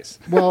life, you guys.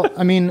 Well,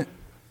 I mean,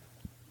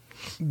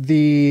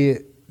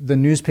 the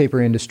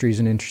newspaper industry is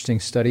an interesting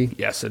study.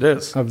 Yes, it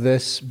is. Of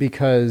this,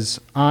 because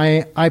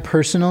I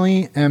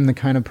personally am the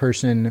kind of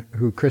person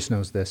who, Chris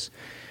knows this,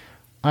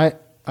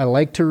 I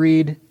like to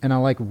read, and I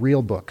like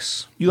real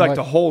books. You like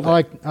to hold it.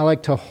 I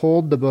like to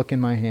hold the book in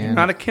my hand.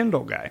 Not a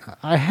Kindle guy,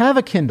 I have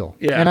a Kindle,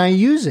 Yeah. and I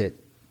use it.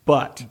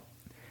 but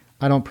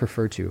I don't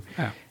prefer to.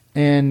 Yeah.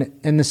 And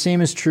the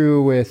same is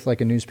true with like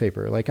a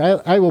newspaper. Like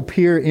I will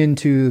peer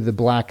into the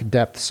black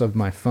depths of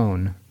my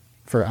phone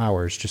for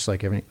hours, just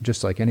like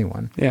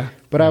anyone. yeah.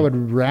 But I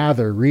would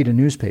rather read a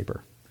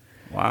newspaper.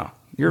 Wow.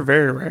 You're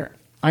very rare.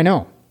 I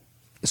know.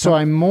 So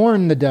I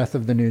mourn the death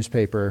of the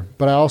newspaper,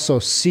 but I also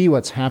see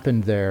what's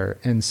happened there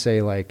and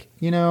say, like,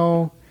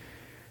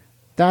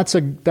 that's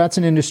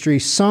an industry.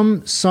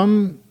 Some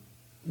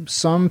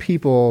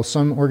people,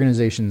 some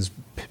organizations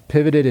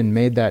pivoted and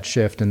made that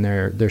shift, and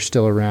they're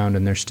still around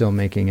and they're still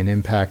making an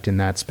impact in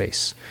that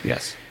space.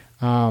 Yes.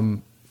 A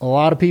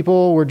lot of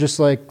people were just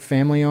like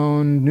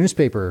family-owned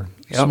newspaper,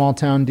 Yep. small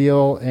town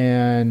deal,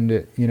 and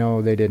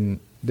they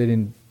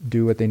didn't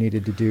do what they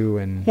needed to do.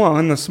 And Well,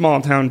 and the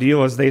small town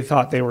deal is they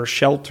thought they were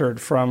sheltered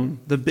from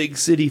the big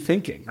city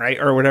thinking, right?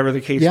 Or whatever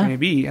the case Yeah. may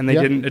be, and they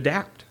Yep. didn't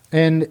adapt.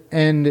 and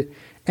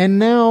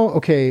now,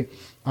 okay,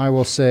 I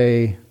will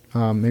say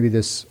maybe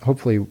this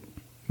hopefully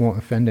won't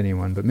offend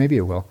anyone, but maybe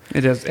it will.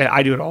 It is.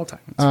 I do it all the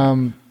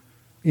time.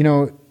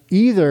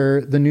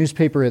 Either the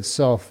newspaper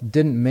itself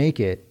didn't make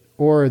it,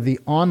 or the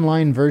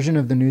online version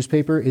of the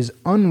newspaper is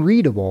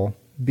unreadable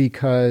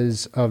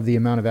because of the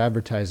amount of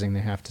advertising they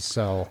have to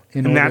sell.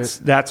 And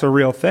that's a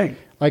real thing.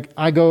 Like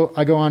I go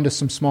on to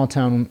some small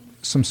town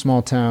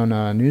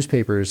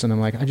newspapers, and I'm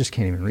like, I just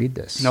can't even read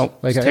this. Nope,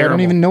 Like it's I don't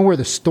terrible. even know where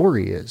the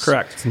story is.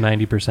 Correct. It's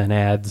 90%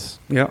 ads,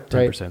 Yeah.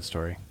 10%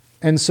 story.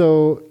 And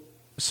so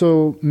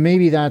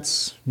maybe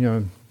that's,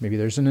 maybe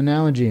there's an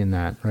analogy in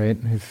that, right?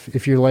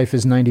 If your life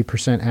is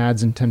 90%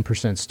 ads and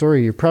 10%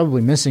 story, you're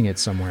probably missing it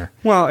somewhere.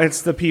 Well,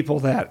 it's the people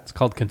that, It's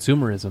called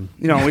consumerism.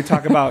 we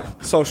talk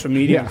about social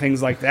media and Yeah.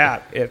 things like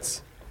that.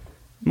 It's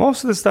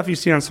most of the stuff you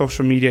see on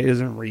social media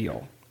isn't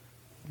real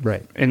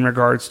Right. in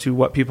regards to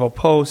what people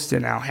post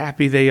and how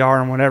happy they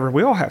are and whatever.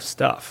 We all have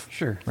stuff.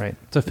 Sure. Right.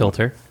 It's a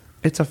filter.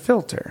 It's a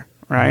filter,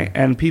 right?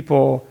 And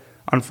people,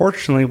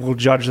 unfortunately, will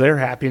judge their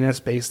happiness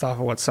based off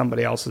of what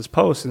somebody else's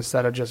posts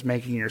instead of just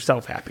making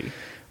yourself happy.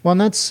 Well,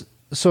 and that's,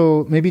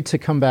 so maybe to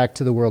come back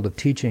to the world of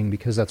teaching,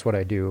 because that's what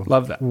I do.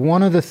 Love that.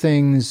 One of the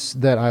things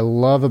that I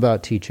love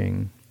about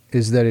teaching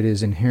is that it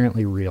is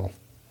inherently real.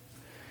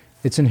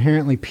 It's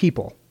inherently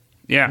people,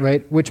 Yeah.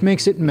 right? Which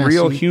makes it messy.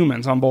 Real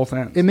humans on both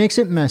ends. It makes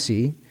it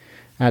messy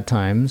at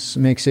times.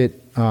 Makes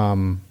it,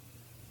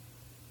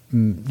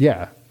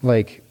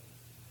 like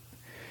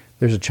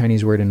there's a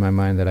Chinese word in my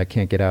mind that I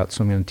can't get out,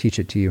 so I'm going to teach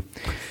it to you.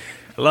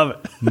 I love it.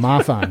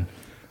 Mafan.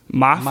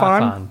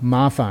 Mafan?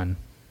 Mafan.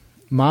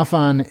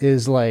 Mafan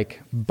is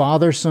like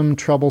bothersome,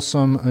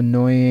 troublesome,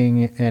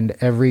 annoying, and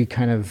every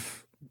kind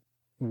of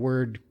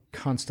word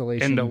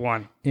constellation Into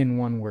one. in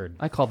one word.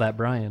 I call that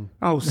Brian.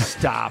 Oh,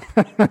 stop.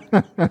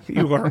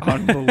 You are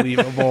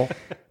unbelievable.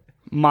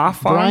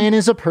 Mafan? Brian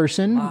is a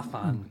person.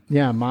 Mafan.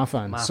 Yeah,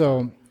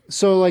 Mafan.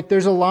 So like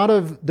there's a lot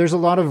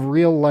of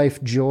real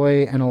life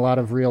joy and a lot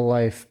of real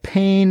life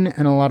pain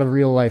and a lot of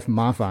real life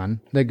Mafan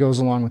that goes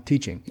along with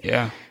teaching.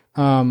 Yeah.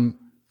 But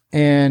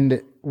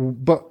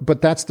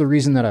that's the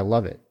reason that I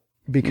love it,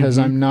 because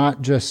I'm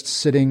not just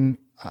sitting.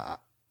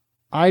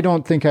 I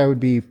don't think I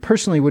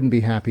wouldn't be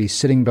happy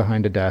sitting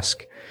behind a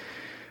desk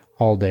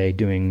all day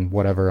doing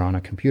whatever on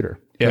a computer.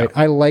 Yeah. Right?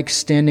 I like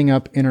standing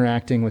up,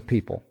 interacting with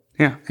people.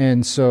 Yeah.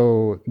 And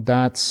so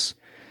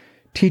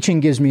teaching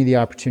gives me the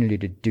opportunity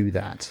to do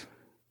that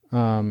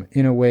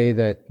in a way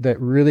that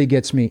really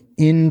gets me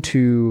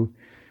into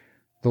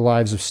the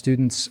lives of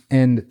students,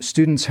 and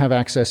students have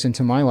access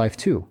into my life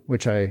too,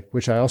 which I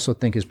also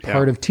think is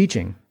part of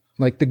teaching.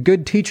 Like the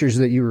good teachers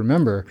that you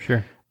remember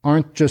Sure.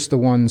 aren't just the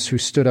ones who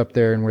stood up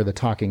there and were the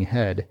talking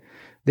head.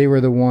 They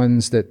were the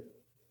ones that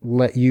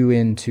let you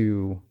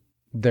into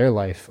their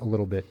life a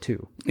little bit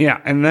too. Yeah,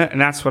 and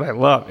that's what I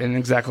love. And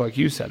exactly like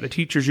you said, the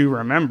teachers you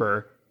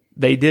remember,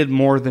 they did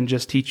more than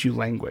just teach you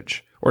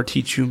language or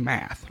teach you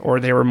math, or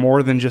they were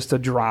more than just a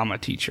drama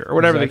teacher or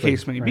whatever the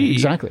case may be.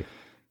 Exactly.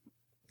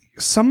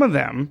 Some of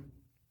them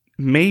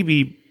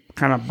maybe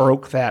kind of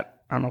broke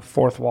that, I don't know if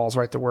fourth wall is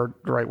the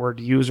right word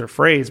to use or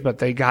phrase, but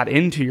they got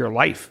into your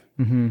life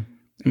and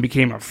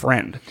became a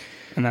friend.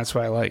 And that's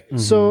what I like.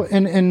 So,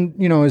 and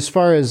as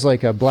far as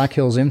like a Black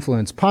Hills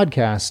Influence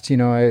podcast,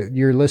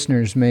 your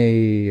listeners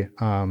may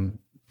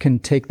can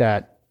take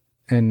that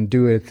and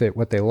do with it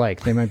what they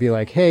like. They might be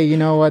like, hey, you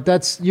know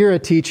what? You're a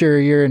teacher,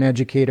 you're an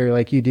educator,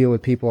 like you deal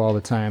with people all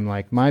the time.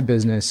 Like my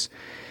business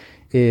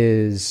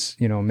is,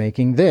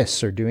 making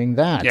this or doing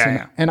that.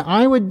 Yeah. And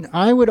I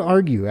would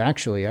argue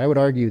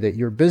that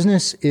your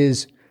business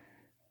is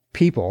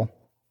people,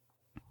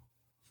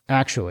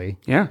 actually.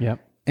 Yeah. Yep.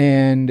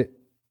 And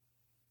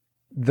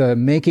the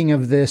making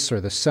of this or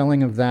the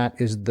selling of that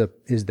is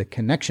the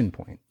connection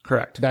point.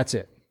 Correct. That's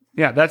it.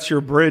 Yeah, that's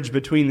your bridge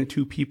between the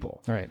two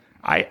people. All right.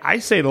 I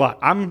say it a lot.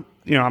 I'm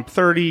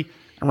 30.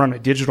 I run a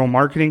digital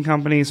marketing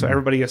company, so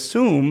everybody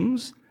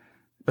assumes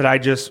that I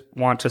just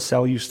want to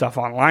sell you stuff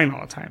online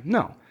all the time.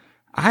 No,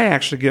 I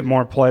actually get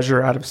more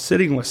pleasure out of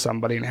sitting with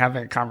somebody and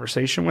having a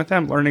conversation with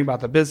them, learning about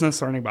the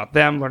business, learning about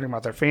them, learning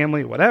about their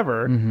family,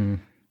 whatever.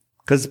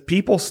 Because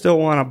people still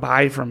want to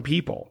buy from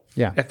people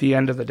at the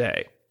end of the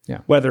day. Yeah.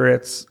 Whether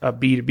it's a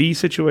B2B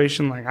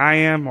situation like I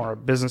am or a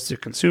business to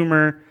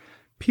consumer,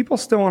 people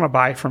still want to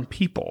buy from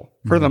people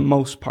for the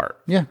most part.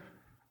 Yeah.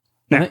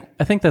 Now,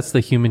 I think that's the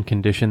human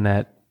condition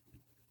that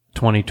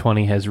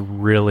 2020 has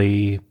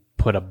really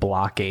put a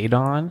blockade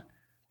on.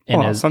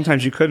 And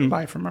sometimes you couldn't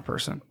buy from a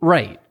person.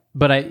 right.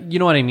 But you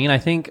know what I mean? I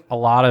think a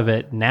lot of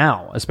it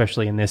now,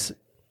 especially in this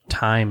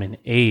time and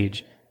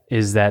age,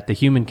 is that the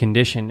human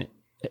condition,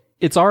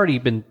 it's already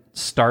been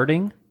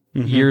starting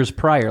years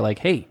prior. Like,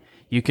 hey,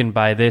 you can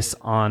buy this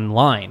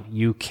online.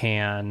 You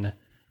can,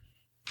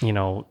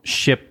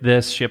 ship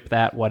this, ship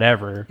that,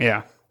 whatever.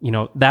 Yeah.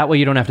 That way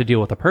you don't have to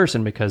deal with a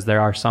person, because there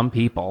are some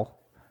people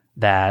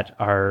that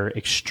are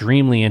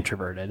extremely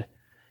introverted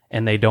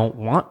and they don't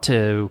want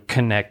to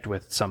connect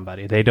with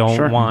somebody. They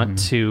don't want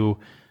to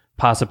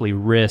possibly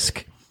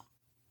risk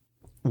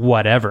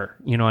whatever.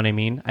 You know what I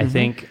mean? I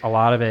think a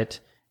lot of it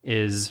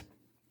is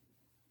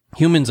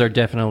humans are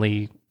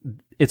definitely,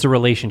 it's a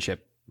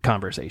relationship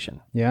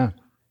conversation. Yeah.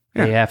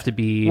 They have to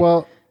be,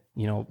 Well,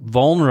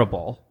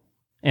 vulnerable,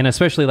 and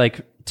especially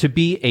like to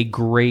be a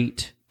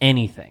great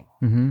anything,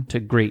 to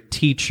great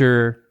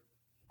teacher,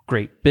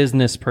 great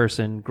business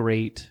person,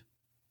 great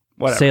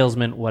Whatever.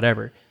 salesman,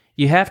 whatever.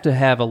 You have to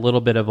have a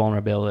little bit of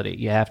vulnerability.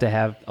 You have to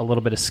have a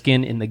little bit of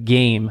skin in the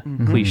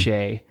game,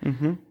 cliche.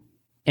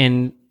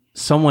 And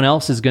someone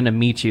else is going to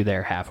meet you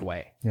there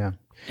halfway. yeah.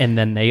 And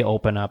then they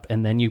open up,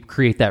 and then you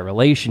create that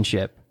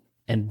relationship,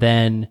 and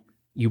then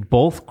you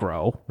both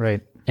grow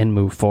Right. and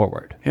move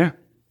forward. Yeah.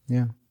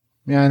 Yeah.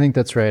 Yeah, I think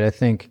that's right. I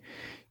think,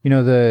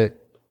 the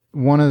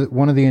one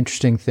of the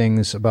interesting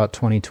things about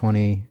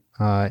 2020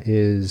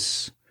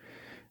 is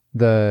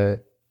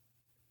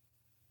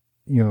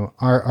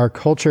our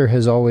culture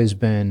has always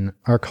been,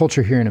 our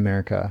culture here in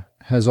America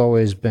has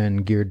always been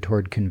geared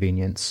toward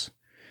convenience.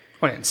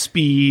 Oh, and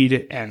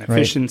speed and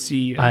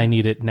efficiency. I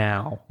need it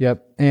now.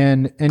 Yep.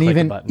 And a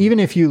even button.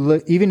 if you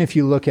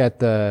look at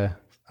the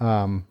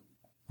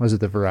was it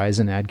the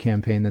Verizon ad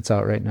campaign that's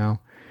out right now?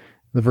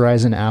 The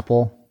Verizon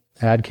Apple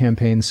ad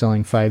campaign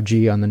selling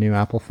 5G on the new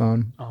Apple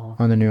phone,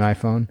 on the new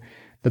iPhone.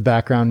 The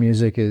background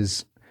music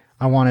is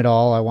I want it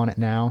all, I want it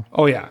now.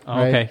 Oh, yeah.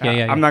 Okay.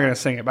 Yeah. I'm not going to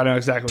sing it, but I know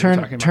exactly what you're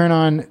talking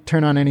about.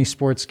 Turn on any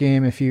sports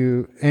game, if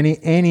you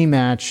any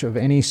match of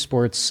any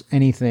sports,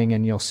 anything,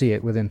 and you'll see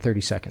it within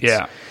 30 seconds.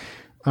 Yeah.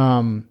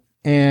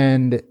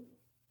 And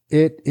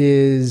it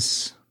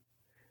is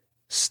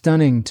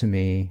stunning to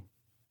me.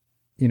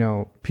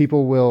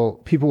 People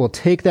will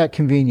take that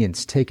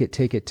convenience, take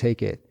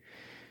it,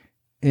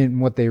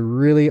 and what they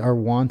really are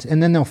want,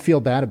 and then they'll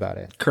feel bad about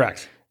it.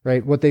 Correct.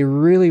 Right? What they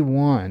really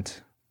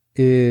want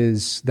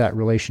is that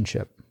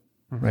relationship,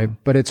 right?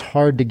 But it's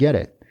hard to get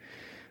it,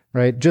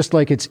 right? Just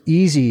like it's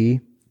easy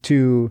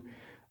to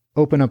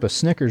open up a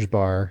Snickers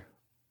bar,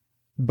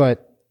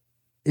 but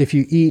if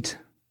you eat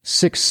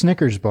 6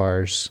 Snickers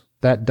bars,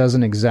 that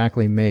doesn't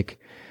exactly make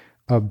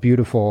a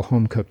beautiful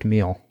home-cooked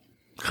meal,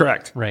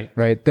 Correct. Right.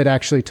 right? That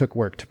actually took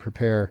work to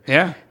prepare.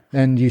 Yeah.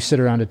 And you sit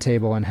around a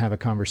table and have a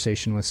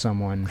conversation with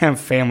someone Have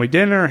family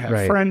dinner, have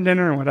Right. friend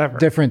dinner, whatever.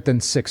 different than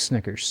 6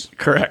 Snickers,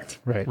 Correct.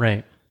 right?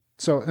 Right.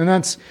 So, and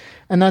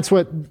that's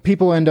what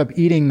people end up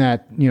eating,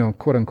 that,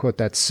 quote unquote,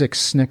 that 6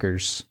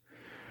 Snickers.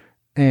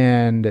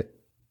 And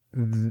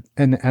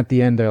at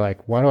the end, they're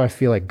like, why do I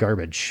feel like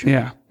garbage?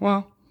 Yeah.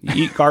 Well,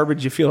 you eat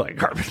garbage, you feel like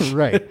garbage.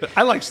 Right.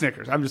 I like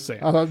Snickers. I'm just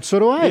saying. So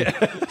do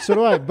I. So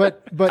do I.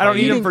 But I don't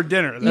eat them eating- for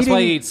dinner. That's That's why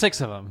Eating- you eat 6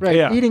 of them. Right.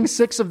 Yeah. Eating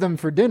 6 of them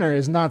for dinner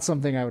is not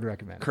something I would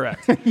recommend.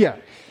 correct. Yeah.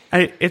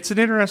 It's an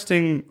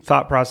interesting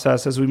thought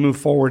process as we move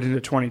forward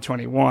into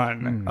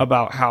 2021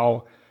 about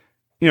how,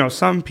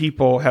 some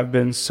people have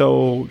been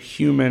so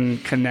human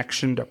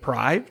connection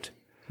deprived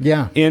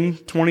Yeah. in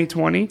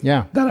 2020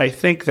 Yeah. that I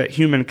think that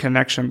human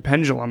connection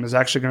pendulum is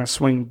actually going to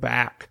swing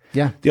back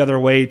Yeah. the other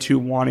way to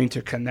wanting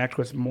to connect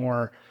with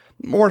more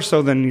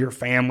so than your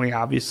family,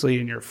 obviously,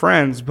 and your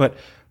friends, but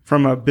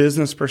from a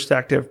business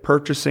perspective,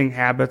 purchasing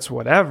habits,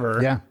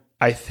 whatever. Yeah.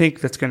 I think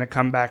that's going to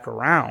come back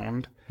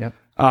around Yep.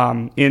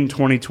 in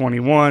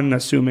 2021,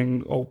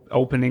 assuming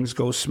openings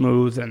go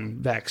smooth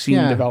and vaccine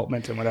Yeah.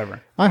 development and whatever.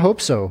 I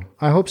hope so.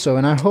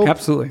 And I hope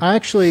Absolutely. I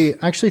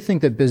actually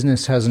think that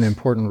business has an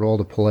important role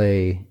to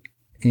play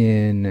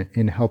in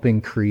helping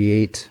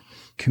create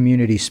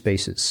community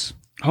spaces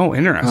Oh,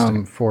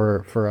 interesting.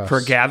 for us. For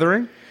a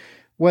gathering?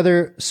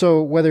 whether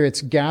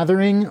it's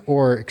gathering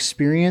or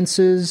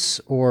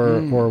experiences or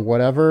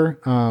whatever,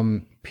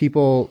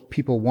 people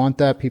want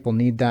that, people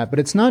need that, but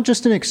it's not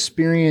just an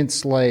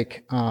experience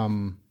like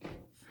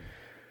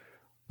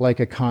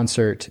a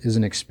concert is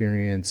an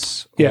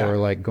experience, Yeah. or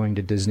like going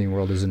to Disney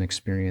World is an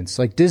experience.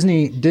 Like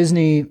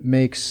Disney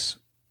makes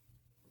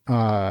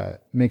an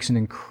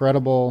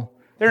incredible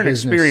They're an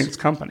business experienced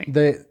company.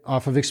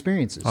 off of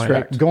experiences, right?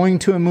 Correct. Going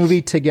to a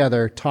movie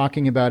together,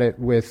 talking about it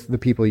with the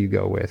people you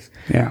go with.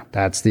 Yeah.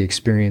 That's the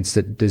experience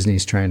that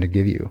Disney's trying to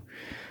give you,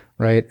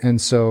 right?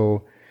 And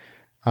so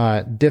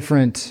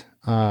different,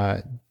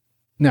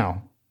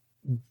 now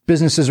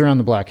businesses around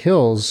the Black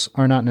Hills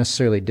are not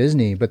necessarily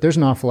Disney, but there's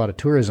an awful lot of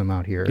tourism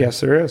out here. Yes,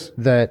 there is.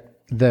 That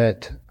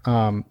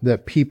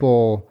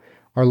people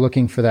are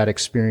looking for that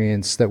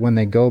experience, that when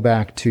they go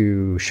back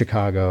to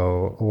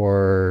Chicago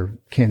or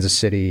Kansas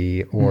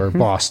City or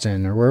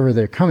Boston or wherever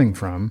they're coming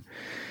from,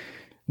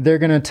 they're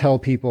going to tell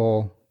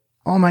people,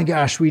 oh my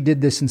gosh, we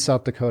did this in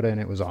South Dakota and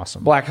it was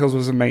awesome. Black Hills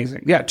was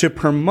amazing. Yeah, to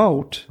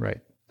promote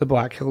Right. the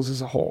Black Hills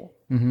as a whole.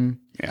 Mm-hmm.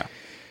 Yeah.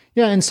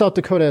 Yeah, and South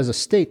Dakota as a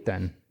state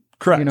then.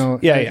 Correct. You know,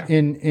 yeah.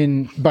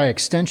 in by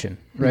extension,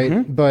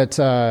 right? But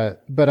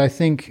I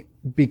think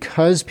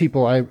because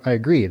people, I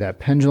agree that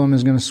pendulum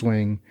is going to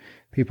swing.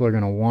 People are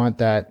going to want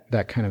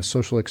that kind of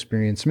social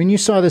experience. I mean, you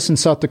saw this in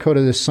South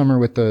Dakota this summer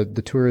with the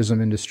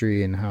tourism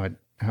industry and how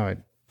it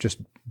just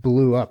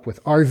blew up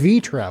with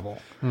RV travel.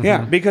 Mm-hmm.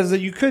 Yeah, because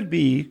you could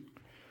be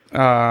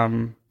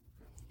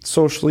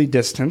socially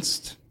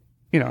distanced,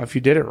 if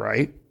you did it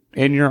right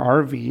in your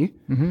RV,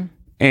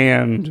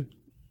 and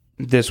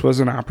this was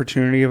an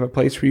opportunity of a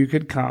place where you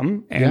could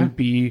come and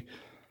be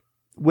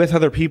with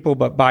other people,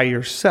 but by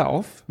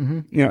yourself,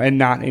 and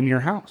not in your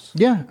house.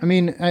 Yeah. I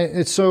mean,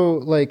 it's so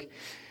like,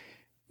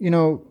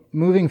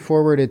 moving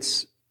forward,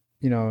 it's,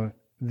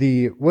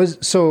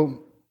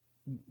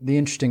 the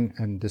interesting,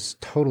 and this is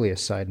totally a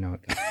side note,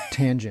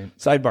 tangent.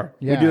 Sidebar.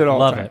 Yeah. We do it all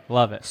the time.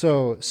 Love it.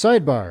 So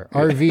sidebar,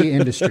 RV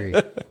industry.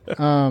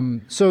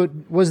 So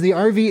was the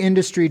RV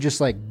industry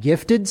just like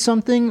gifted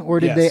something,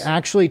 or did they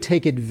actually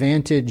take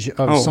advantage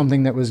of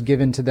something that was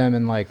given to them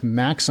and like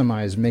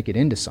make it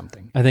into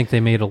something? I think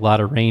they made a lot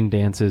of rain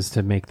dances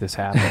to make this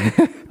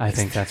happen. I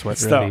think that's what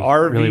It's really, the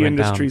RV really went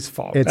industry's down.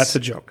 fault. That's a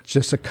joke. It's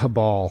just a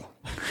cabal.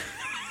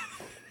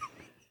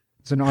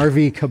 It's an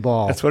RV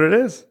cabal. That's what it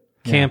is.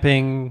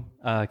 Camping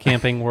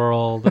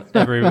world.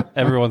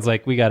 Everyone's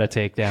like, we got to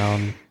take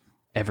down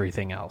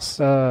everything else.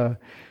 It's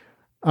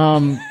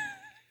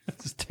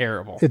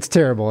terrible. It's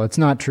terrible. It's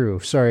not true.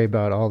 Sorry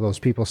about all those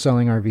people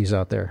selling RVs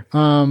out there.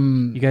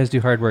 You guys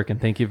do hard work, and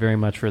thank you very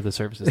much for the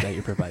services that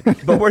you provide.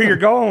 But where you're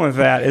going with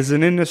that is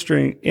an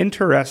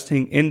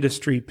interesting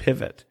industry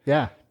pivot.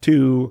 Yeah.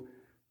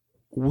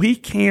 We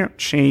can't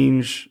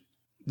change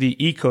the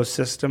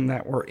ecosystem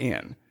that we're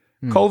in.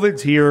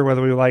 COVID's here, whether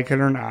we like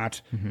it or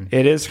not.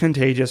 It is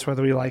contagious,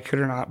 whether we like it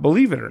or not,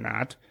 believe it or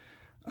not.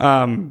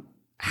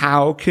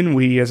 How can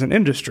we as an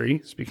industry,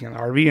 speaking of the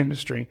RV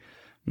industry,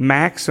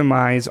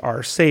 maximize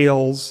our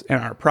sales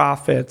and our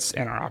profits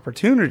and our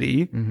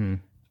opportunity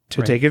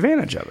to take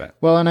advantage of it?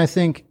 Well, and I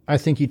think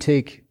you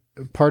take,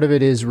 part of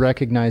it is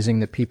recognizing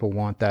that people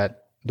want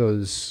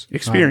those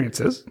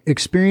experiences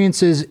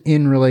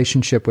in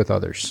relationship with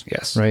others.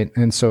 Yes. Right.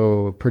 And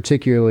so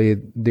particularly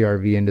the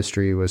RV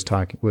industry was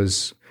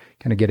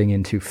kind of getting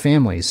into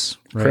families,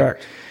 right?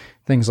 Correct.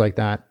 Things like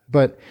that.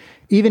 But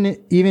even,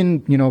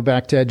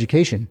 back to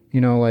education,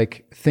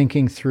 like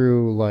thinking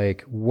through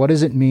like, what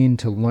does it mean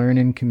to learn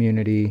in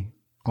community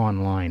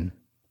online?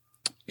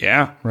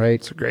 Yeah. Right.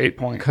 It's a great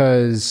point.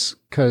 Cause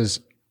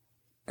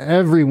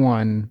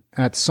everyone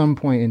at some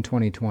point in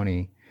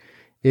 2020,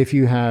 if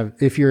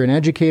you're an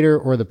educator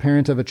or the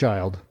parent of a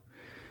child,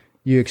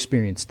 you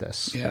experienced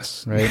this.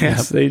 Yes. Right.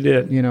 Yes, they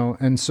did.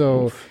 And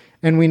so,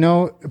 and we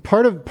know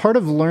part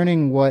of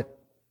learning what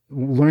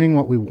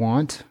we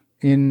want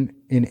in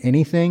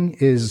anything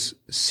is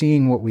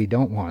seeing what we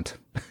don't want.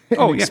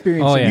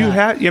 Experiencing.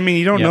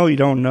 You don't know, you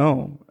don't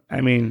know. I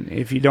mean,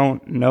 if you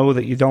don't know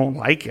that you don't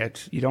like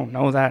it, you don't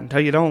know that until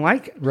you don't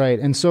like it. Right.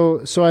 And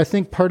so I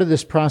think part of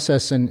this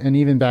process, and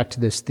even back to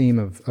this theme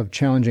of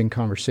challenging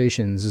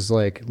conversations, is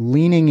like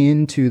leaning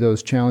into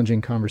those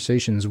challenging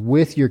conversations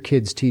with your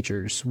kids'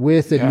 teachers,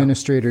 with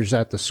administrators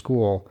at the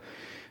school,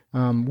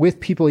 with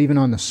people even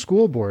on the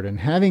school board, and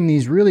having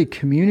these really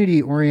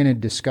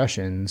community-oriented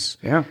discussions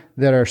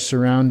that are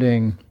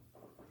surrounding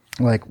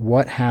like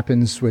what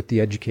happens with the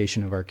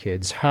education of our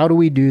kids. How do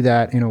we do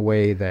that in a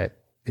way that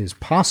is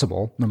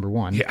possible, number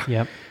one. Yeah.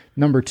 Yep.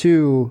 Number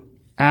two,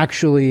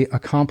 actually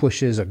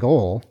accomplishes a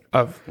goal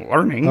of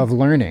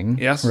learning.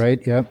 Yes.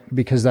 Right. Yep.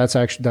 Because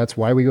that's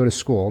why we go to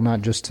school,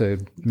 not just to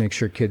make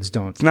sure kids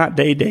don't. It's not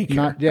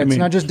daycare. It's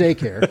not just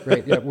daycare.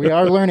 Right. Yeah. We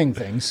are learning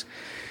things.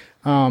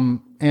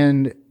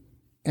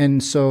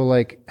 And so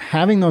like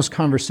having those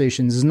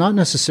conversations is not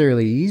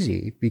necessarily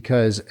easy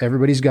because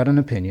everybody's got an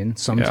opinion.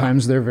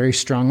 Sometimes they're very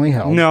strongly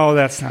held. No,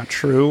 that's not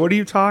true. What are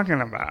you talking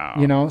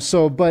about?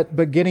 So,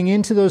 but getting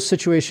into those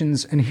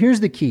situations, and here's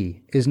the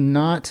key, is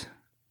not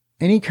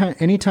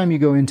anytime you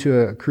go into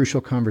a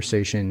crucial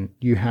conversation,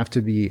 you have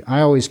to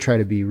I always try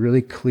to be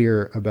really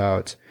clear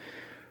about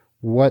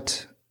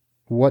what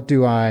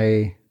do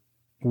I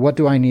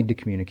need to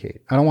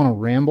communicate? I don't want to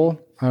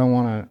ramble.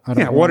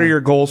 What are your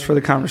goals for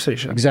the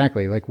conversation?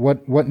 Exactly. Like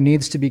what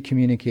needs to be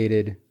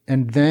communicated,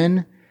 and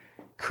then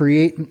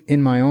prepare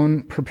in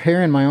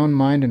my own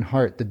mind and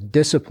heart the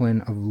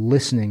discipline of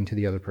listening to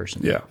the other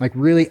person. Yeah. Like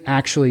really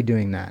actually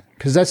doing that.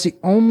 Because that's the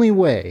only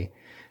way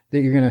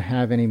that you're going to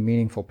have any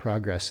meaningful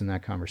progress in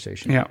that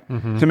conversation. Yeah.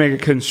 To make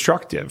it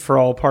constructive for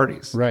all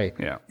parties. Right.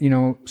 Yeah.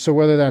 So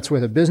whether that's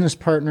with a business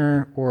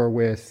partner or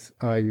with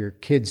your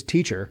kid's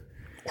teacher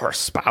or a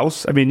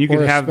spouse. I mean, you could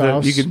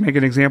you could make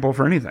an example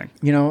for anything.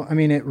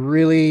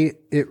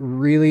 It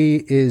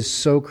really is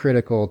so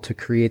critical to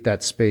create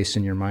that space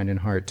in your mind and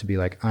heart to be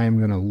like, I am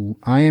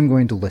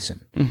going to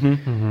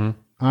listen.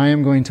 I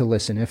am going to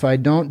listen. If I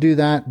don't do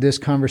that, this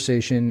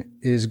conversation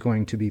is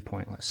going to be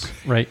pointless.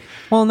 Right.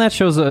 Well, and that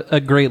shows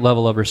a great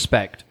level of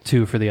respect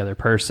too for the other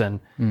person.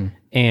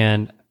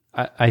 And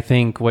I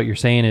think what you're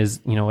saying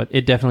is,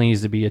 it definitely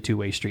needs to be a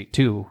two-way street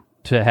too,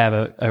 to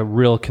have a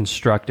real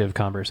constructive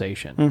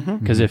conversation.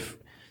 Because if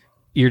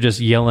you're just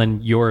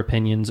yelling your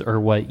opinions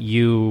or what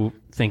you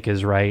think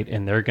is right,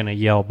 and they're going to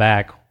yell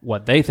back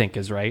what they think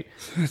is right,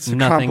 it's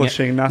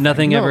accomplishing nothing.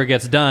 Nothing ever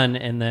gets done,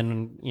 and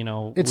then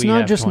it's we not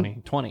have just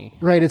 2020.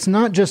 Right. It's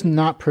not just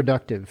not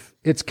productive;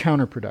 it's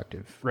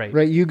counterproductive. Right.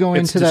 Right. You go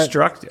into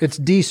destructive. It's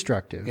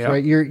destructive. Yep.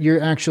 Right.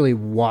 You're actually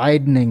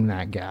widening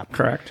that gap.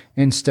 Correct.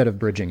 Instead of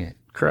bridging it.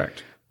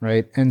 Correct.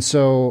 Right. And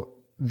so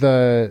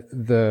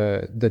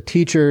the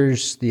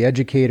teachers, the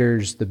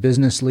educators, the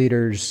business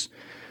leaders,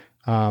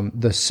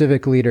 the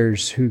civic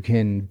leaders who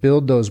can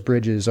build those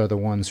bridges are the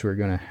ones who are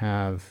going to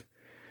have,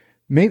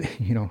 maybe,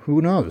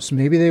 who knows,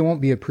 maybe they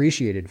won't be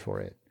appreciated for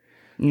it.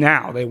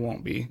 Now they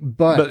won't be,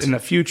 but in the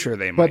future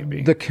they might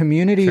be. The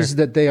communities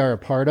that they are a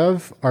part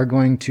of are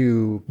going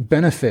to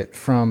benefit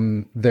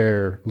from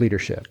their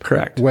leadership.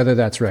 Correct. Whether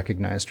that's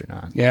recognized or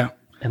not. Yeah.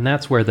 And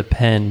that's where the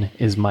pen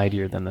is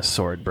mightier than the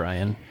sword,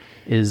 Brian,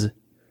 is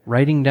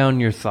writing down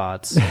your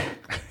thoughts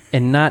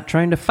and not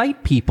trying to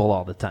fight people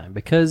all the time,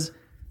 because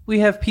we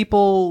have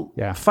people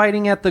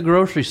fighting at the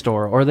grocery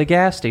store or the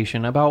gas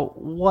station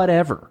about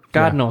whatever,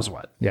 God knows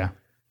what. Yeah.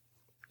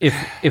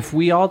 If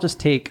we all just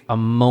take a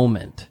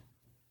moment,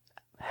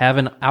 have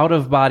an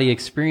out-of-body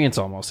experience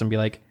almost, and be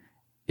like,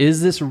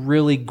 is this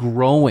really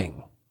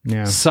growing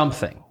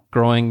something,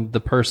 growing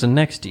the person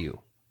next to you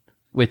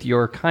with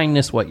your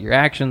kindness, what your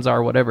actions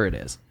are, whatever it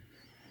is?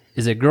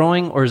 Is it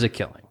growing or is it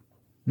killing?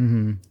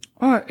 Mm-hmm.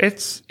 Well,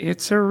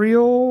 it's a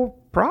real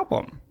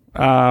problem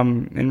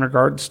in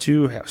regards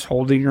to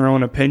holding your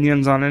own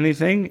opinions on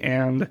anything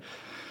and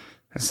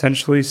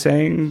essentially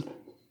saying,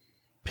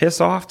 piss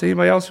off to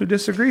anybody else who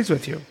disagrees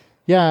with you.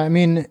 Yeah, I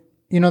mean,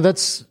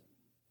 that's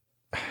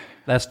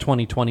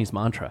 2020's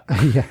mantra.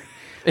 Yeah.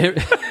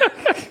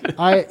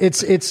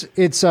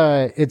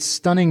 It's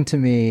stunning to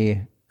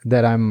me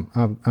that I'm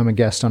a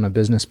guest on a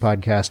business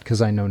podcast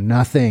because I know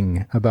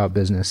nothing about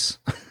business,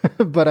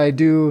 but I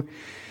do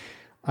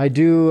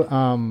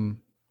know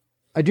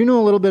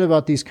a little bit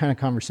about these kind of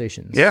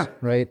conversations. Yeah.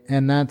 Right.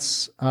 And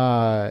that's,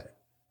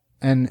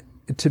 and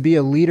to be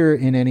a leader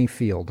in any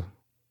field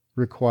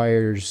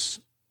requires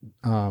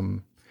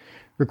the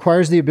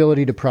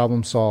ability to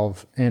problem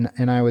solve.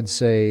 And I would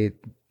say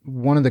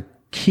one of the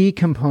key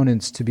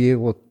components to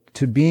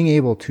being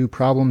able to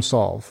problem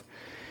solve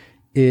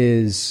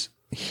is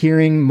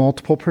hearing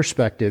multiple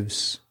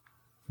perspectives,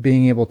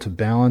 being able to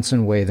balance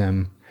and weigh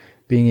them,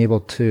 being able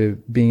to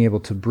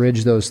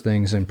bridge those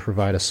things and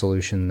provide a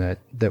solution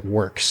that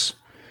works.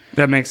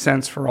 That makes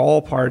sense for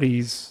all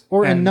parties.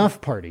 Or enough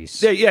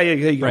parties. Yeah.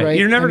 Right.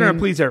 You're never going to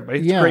please everybody.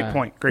 It's a great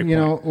point.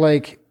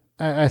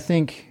 I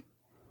think,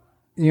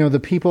 the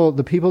people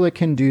that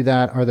can do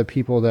that are the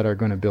people that are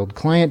going to build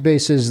client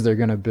bases. They're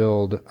going to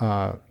build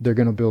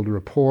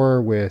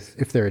rapport with,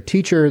 if they're a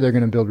teacher, they're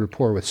going to build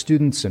rapport with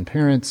students and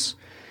parents,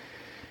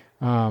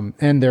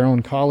 and their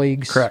own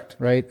colleagues. Correct.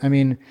 Right. I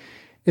mean,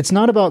 it's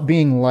not about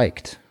being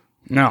liked.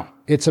 No.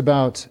 It's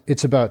about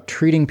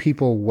treating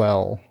people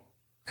well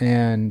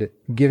and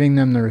giving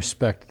them the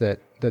respect that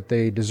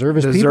they deserve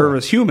as people.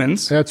 As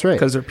humans. That's right.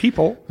 Because they're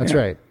people. That's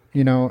right.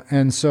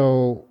 And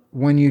so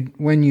when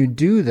you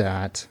do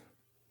that,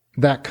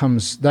 that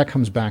comes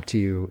back to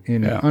you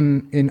in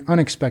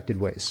unexpected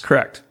ways.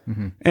 Correct.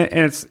 Mm-hmm. And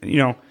it's,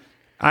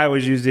 I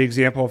always use the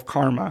example of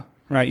karma,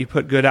 right? You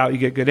put good out, you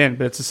get good in,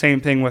 but it's the same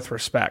thing with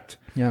respect.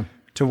 Yeah.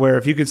 To where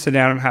if you could sit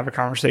down and have a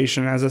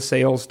conversation as a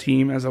sales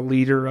team, as a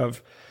leader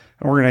of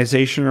an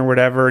organization or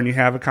whatever, and you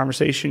have a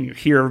conversation, you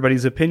hear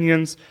everybody's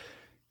opinions,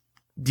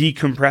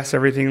 decompress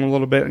everything a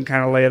little bit and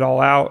kind of lay it all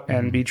out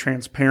and be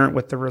transparent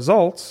with the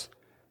results,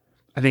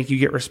 I think you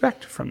get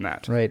respect from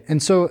that. Right.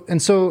 And so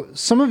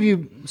some of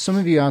you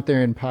out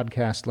there in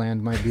podcast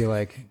land might be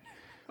like,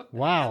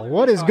 wow,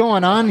 what is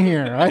going on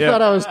here? I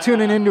thought I was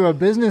tuning into a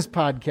business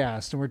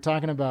podcast and we're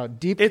talking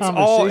about deep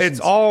conversations. It's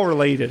all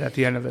related at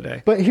the end of the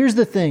day. But here's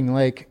the thing,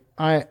 like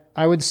I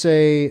would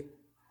say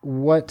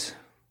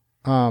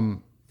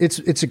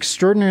it's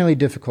extraordinarily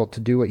difficult to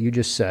do what you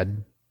just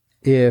said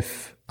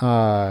if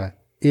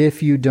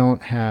you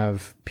don't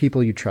have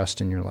people you trust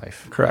in your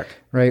life. Correct.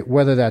 Right?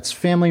 Whether that's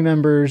family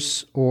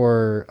members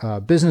or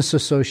business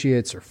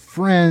associates or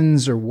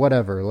friends or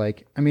whatever.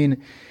 Like, I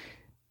mean,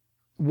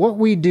 what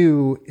we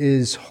do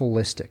is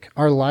holistic.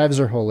 Our lives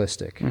are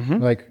holistic.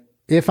 Mm-hmm. Like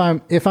if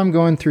I'm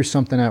going through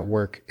something at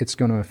work, it's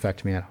going to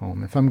affect me at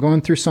home. If I'm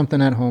going through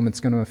something at home, it's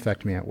going to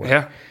affect me at work.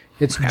 Yeah.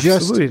 It's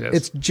Absolutely it is.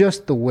 it's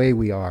just the way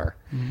we are.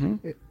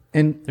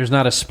 And There's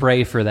not a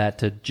spray for that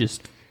to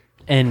just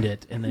end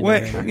it. And then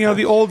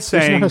the old there's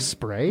saying. not a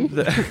spray.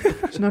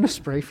 There's not a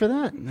spray for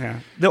that. Yeah.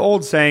 The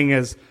old saying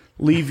is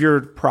leave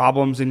your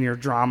problems and your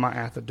drama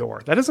at the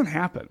door. That doesn't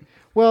happen.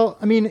 Well,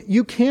 I mean,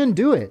 you can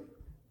do it,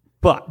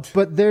 But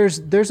there's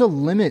a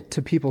limit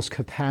to people's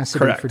capacity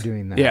Correct. for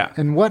doing that. Yeah.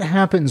 And what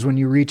happens when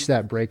you reach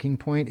that breaking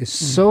point is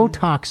so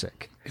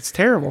toxic. it's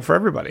terrible for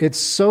everybody. It's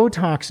so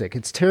toxic.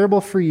 It's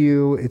terrible for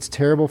you. It's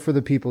terrible for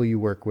the people you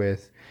work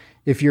with.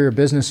 If you're a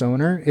business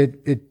owner,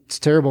 it's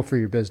terrible for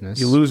your business.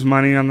 you lose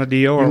money on the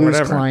deal or You lose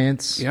whatever.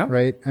 clients, Yeah.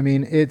 right? I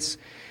mean, it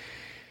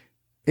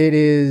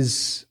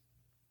is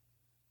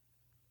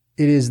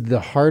the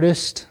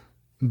hardest,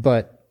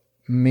 but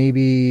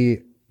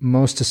maybe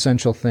most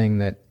essential thing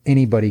that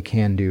anybody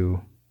can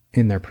do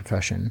in their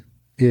profession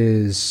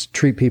is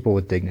treat people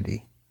with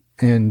dignity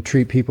and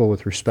treat people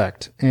with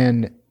respect.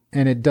 And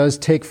it does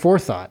take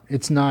forethought.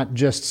 It's not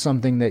just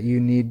something that you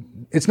need.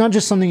 It's not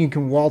just something you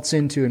can waltz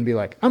into and be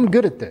like, I'm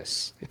good at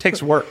this. It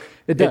takes work.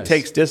 It does. It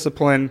takes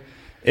discipline.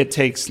 It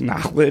takes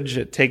knowledge.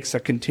 It takes a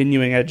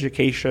continuing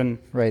education.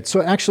 Right.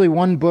 So actually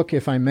one book,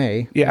 if I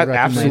may. Yeah, recommend,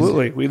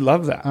 absolutely. We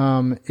love that.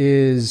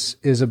 is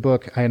a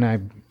book, and I,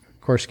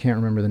 of course, can't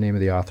remember the name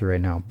of the author right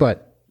now,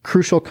 but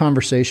Crucial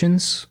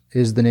Conversations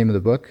is the name of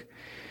the book.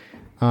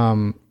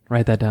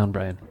 write that down,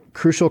 Brian.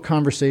 Crucial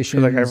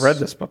Conversations. I've read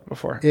this book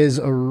before. Is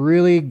a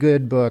really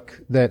good book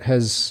that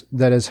has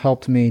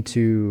helped me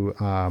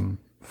to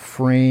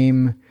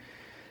frame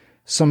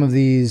some of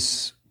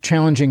these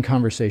challenging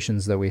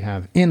conversations that we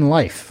have in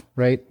life,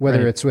 right?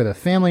 Whether it's with a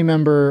family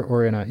member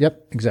or in a,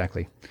 yep,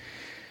 exactly.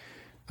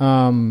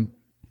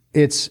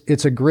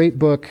 It's a great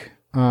book.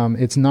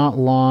 It's not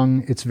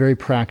long. It's very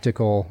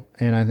practical.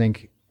 And I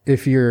think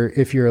if you're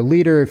a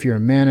leader, if you're a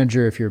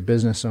manager, if you're a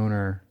business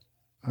owner,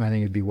 I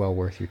think it'd be well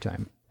worth your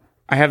time.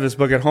 I have this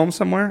book at home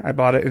somewhere. I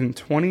bought it in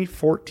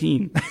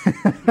 2014.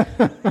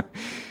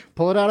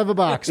 Pull it out of a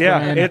box. Yeah,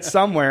 Brian. it's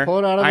somewhere. Pull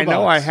it out of the I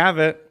know box. I have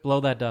it. Blow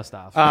that dust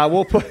off.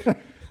 We'll put,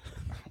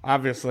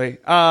 obviously,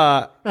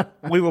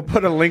 we will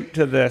put a link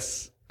to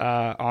this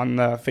on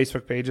the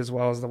Facebook page as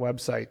well as the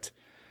website.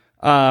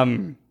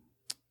 We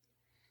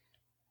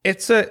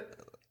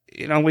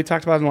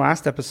talked about in the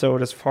last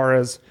episode as far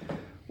as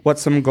what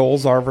some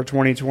goals are for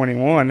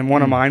 2021. And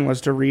one of mine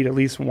was to read at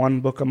least one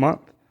book a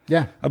month.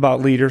 Yeah.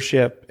 About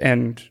leadership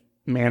and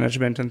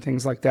management and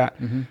things like that.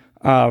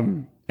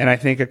 And I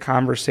think a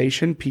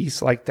conversation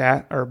piece like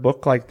that or a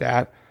book like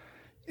that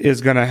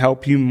is going to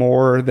help you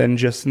more than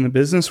just in the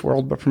business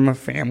world, but from a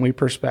family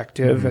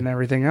perspective and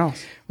everything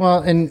else. Well,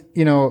 and,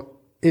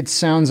 it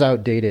sounds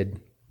outdated.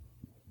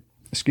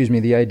 Excuse me,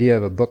 the idea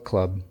of a book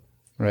club,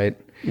 right?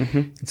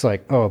 It's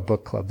like, a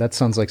book club. That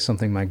sounds like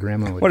something my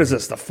grandma would What do. is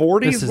this, the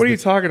 40s? This is What are you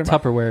the talking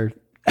about? Tupperware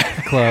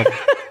club.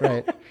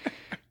 Right.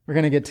 We're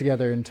going to get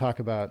together and talk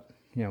about,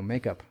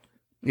 makeup.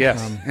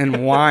 Yes,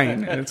 and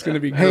wine. And it's going to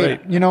be Hey,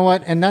 great. you know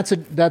what? And that's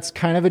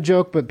kind of a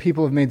joke, but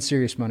people have made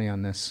serious money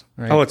on this,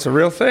 right? Oh, it's a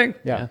real thing?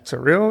 Yeah. It's a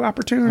real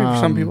opportunity for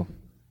some people.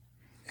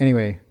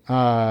 Anyway,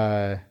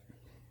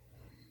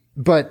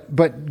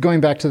 but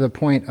going back to the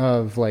point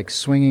of like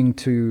swinging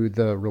to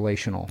the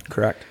relational.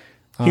 Correct.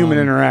 Human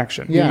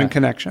interaction, human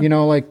connection.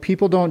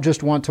 People don't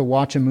just want to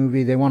watch a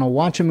movie. They want to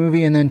watch a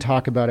movie and then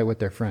talk about it with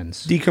their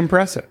friends.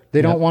 Decompress it.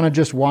 They don't want to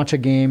just watch a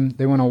game.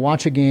 They want to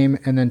watch a game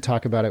and then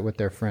talk about it with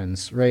their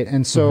friends, right?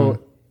 And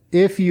so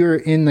if you're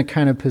in the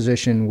kind of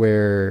position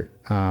where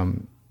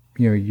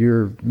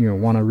you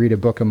want to read a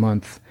book a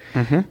month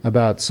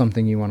about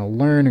something you want to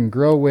learn and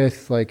grow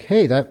with, like,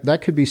 hey,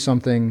 that could be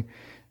something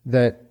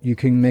that you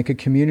can make a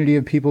community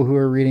of people who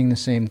are reading the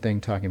same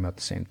thing, talking about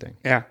the same thing.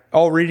 Yeah.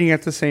 All reading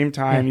at the same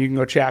time. You can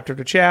go chapter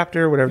to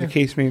chapter, whatever the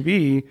case may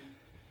be.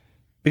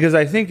 Because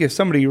I think if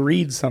somebody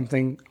reads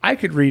something, I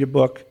could read a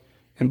book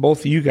and both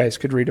of you guys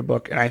could read a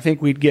book, and I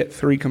think we'd get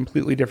three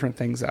completely different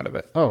things out of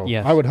it. Oh,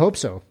 Yes. I would hope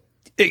so.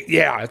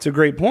 It's a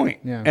great point.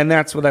 Yeah. And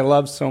that's what I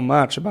love so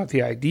much about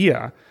the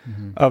idea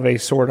of a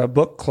sort of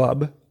book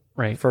club,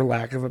 Right. for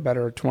lack of a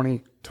better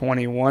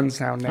 2021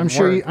 sounding I'm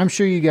word.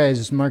 sure you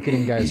guys,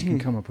 marketing guys, can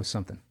come up with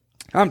something.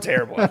 I'm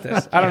terrible at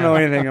this. I don't know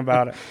anything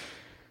about it.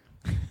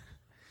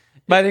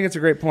 But I think it's a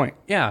great point.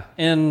 Yeah,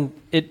 and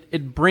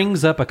it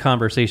brings up a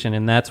conversation,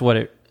 and that's what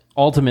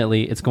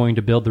it's going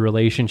to build the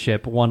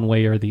relationship one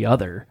way or the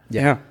other.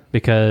 Yeah.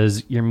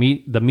 Because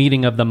the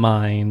meeting of the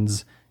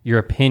minds, your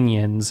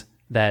opinions,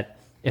 that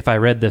if I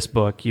read this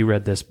book, you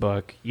read this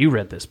book, you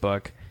read this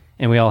book,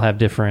 and we all have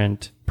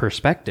different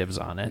perspectives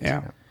on it.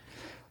 Yeah.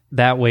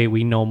 That way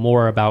we know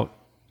more about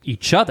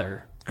each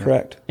other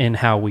Correct. and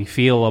how we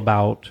feel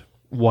about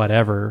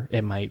whatever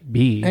it might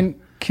be. And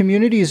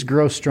communities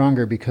grow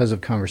stronger because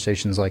of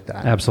conversations like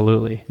that.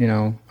 Absolutely.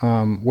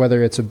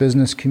 Whether it's a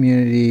business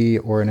community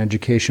or an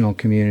educational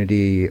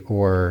community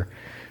or,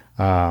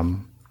 a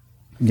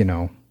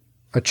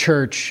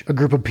church, a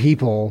group of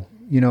people,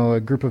 a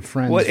group of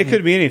friends. Well, it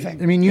could be anything.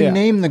 I mean, you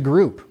name the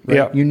group, right?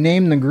 Yeah. You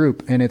name the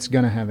group and it's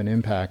going to have an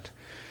impact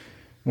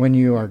when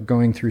you are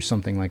going through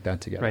something like that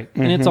together. Right.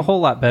 And it's a whole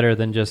lot better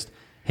than just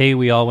hey,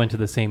 we all went to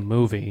the same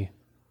movie.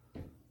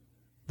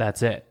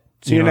 That's it.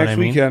 See you next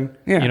weekend.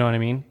 Yeah. You know what I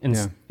mean?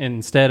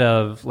 Instead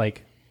of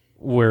like,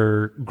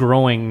 we're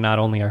growing not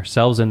only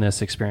ourselves in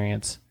this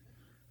experience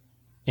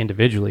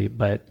individually,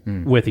 but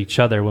with each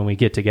other when we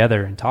get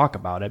together and talk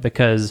about it,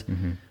 because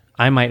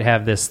I might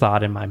have this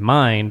thought in my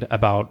mind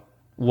about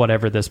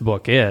whatever this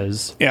book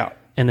is. Yeah.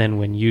 And then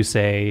when you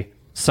say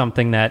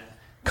something that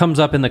comes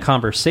up in the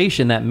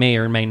conversation that may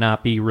or may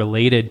not be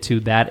related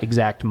to that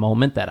exact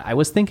moment that I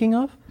was thinking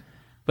of,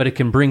 but it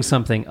can bring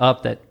something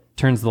up that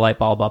turns the light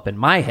bulb up in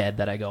my head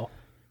that I go,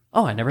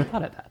 oh, I never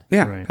thought of that.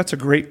 Yeah, right. That's a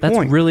great point.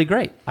 That's really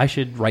great. I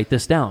should write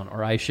this down,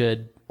 or I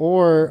should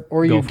or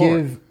you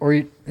forward. give, or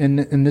you,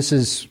 and this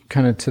is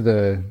kind of to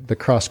the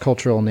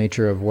cross-cultural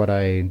nature of what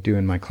I do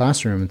in my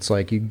classroom. It's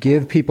like you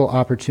give people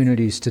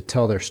opportunities to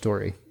tell their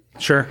story.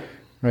 Sure.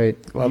 Right.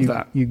 Love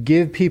that. You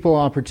give people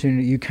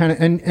opportunity. You kind of,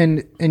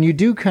 and you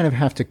do kind of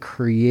have to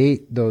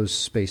create those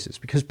spaces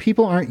because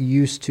people aren't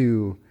used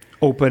to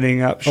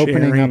opening up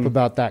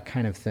about that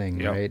kind of thing.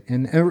 Yep. Right.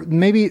 And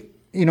maybe,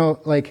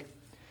 like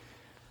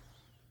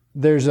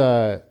there's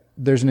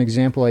an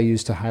example I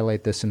use to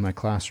highlight this in my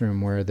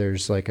classroom where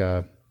there's like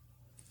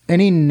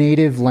any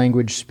native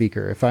language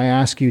speaker, if I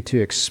ask you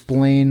to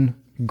explain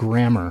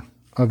grammar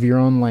of your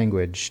own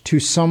language to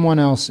someone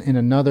else in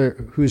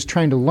another who's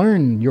trying to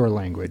learn your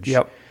language.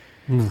 Yep.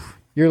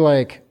 You're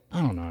like,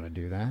 I don't know how to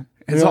do that.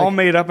 It's all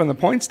made up and the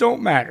points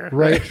don't matter.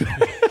 Right.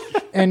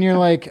 And you're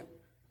like,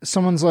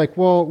 someone's like,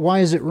 well, why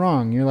is it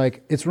wrong? You're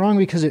like, it's wrong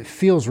because it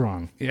feels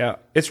wrong. Yeah.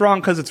 It's wrong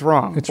because it's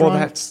wrong. Wrong.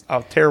 That's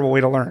a terrible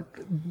way to learn.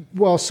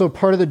 Well, so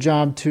part of the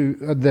job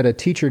that a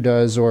teacher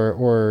does,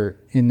 or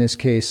in this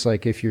case,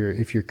 like if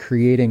you're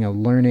creating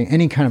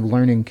any kind of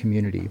learning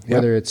community,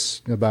 whether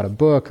it's about a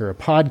book or a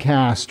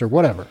podcast or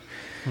whatever,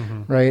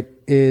 right,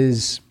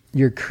 is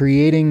you're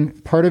creating,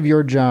 part of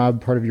your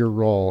job, part of your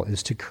role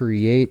is to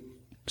create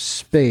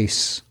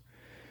space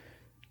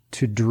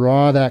to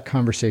draw that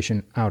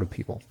conversation out of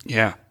people.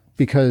 Yeah.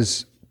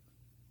 Because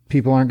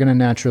people aren't going to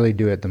naturally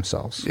do it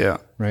themselves. Yeah.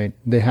 Right?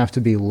 They have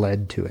to be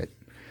led to it.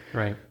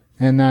 Right.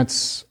 And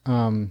that's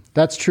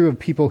true of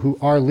people who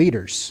are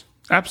leaders.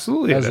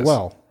 Absolutely. As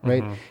well.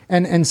 Right.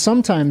 And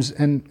sometimes,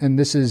 and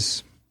this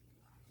is,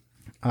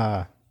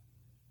 a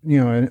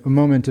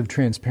moment of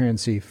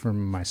transparency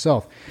from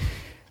myself.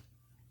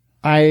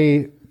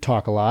 I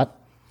talk a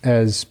lot,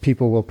 as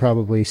people will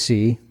probably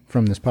see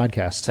from this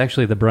podcast. It's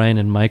actually the Brian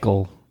and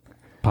Michael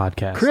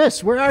podcast.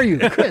 Chris, where are you?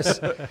 Chris.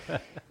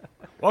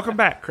 Welcome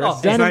back, Chris.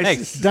 Oh,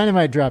 nice.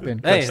 Dynamite drop in.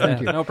 Chris, hey, thank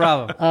you. No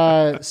problem.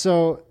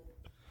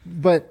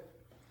 But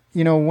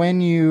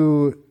when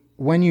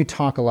you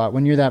talk a lot,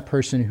 when you're that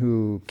person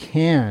who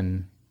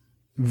can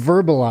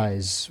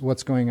verbalize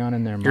what's going on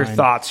in their mind, your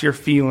thoughts, your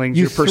feelings,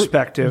 your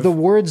perspective, the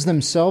words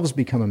themselves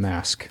become a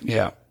mask.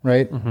 Yeah.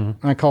 Right.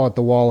 I call it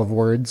the wall of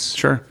words.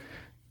 Sure.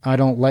 I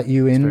don't let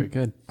you in. Very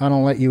good. I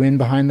don't let you in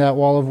behind that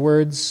wall of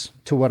words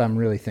to what I'm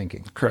really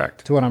thinking.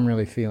 Correct. To what I'm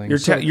really feeling.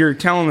 You're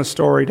telling the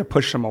story to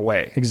push them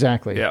away.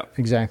 Exactly. Yeah.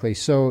 Exactly.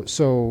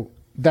 So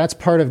that's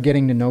part of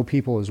getting to know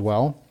people as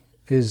well.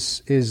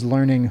 Is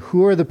learning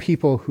who are the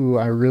people who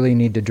I really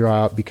need to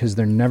draw out because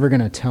they're never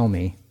going to tell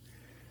me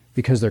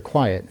because they're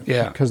quiet.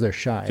 Yeah. Because they're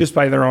shy. Just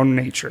by their own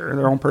nature,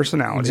 their own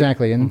personality.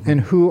 Exactly.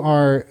 And who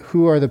are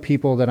the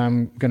people that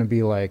I'm going to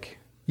be like,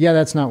 yeah,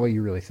 that's not what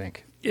you really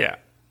think. Yeah.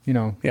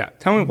 Yeah.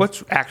 Tell me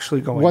what's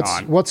actually going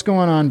on. What's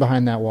going on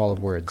behind that wall of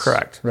words.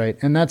 Correct. Right.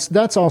 And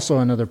that's also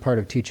another part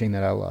of teaching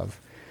that I love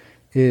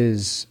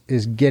is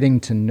getting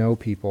to know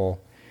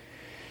people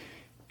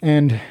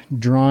and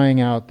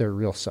drawing out their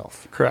real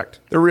self. Correct.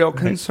 Their real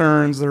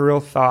concerns, their real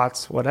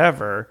thoughts,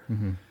 whatever.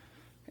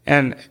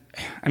 And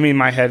I mean,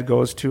 my head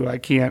goes to, I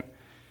can't,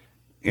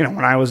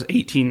 when I was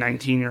 18,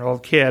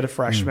 19-year-old kid, a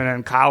freshman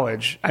in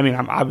college, I mean,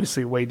 I'm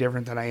obviously way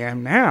different than I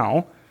am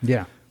now.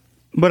 Yeah.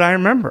 But I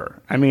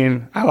remember, I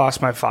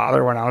lost my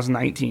father when I was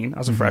 19. I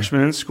was a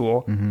freshman in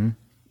school.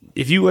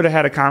 If you would have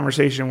had a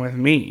conversation with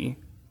me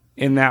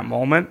in that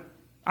moment,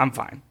 I'm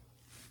fine.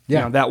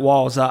 Yeah. That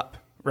wall's up,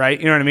 right?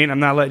 You know what I mean? I'm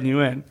not letting you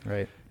in.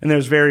 Right. And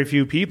there's very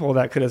few people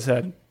that could have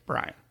said,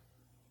 Brian,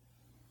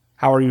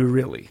 how are you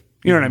really?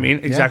 You know what I mean?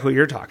 Exactly what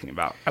you're talking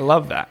about. I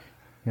love that.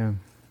 Yeah.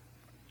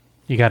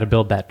 You got to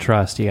build that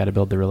trust. You got to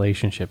build the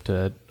relationship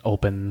to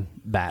open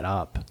that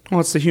up. Well,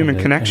 it's the human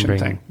connection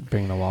thing.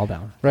 Bring the wall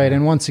down. Right.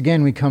 And once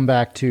again, we come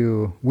back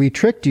to, we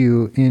tricked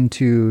you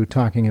into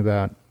talking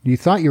about, you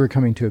thought you were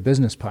coming to a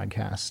business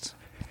podcast.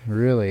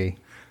 Really?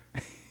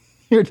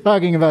 You're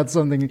talking about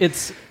something.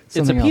 It's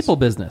a people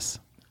business,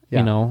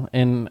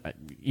 and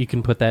you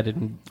can put that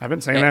in. I've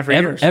been saying that for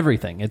years.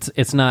 Everything.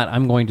 It's not,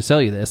 I'm going to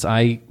sell you this.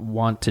 I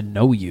want to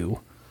know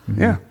you.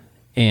 Yeah.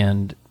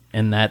 And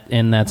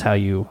that's how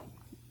you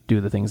do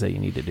the things that you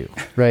need to do.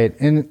 Right.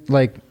 And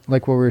like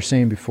what we were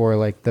saying before,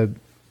 like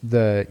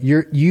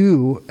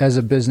you as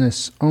a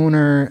business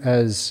owner,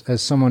 as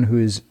someone who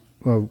is,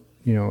 an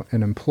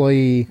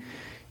employee,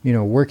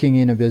 working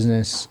in a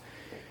business,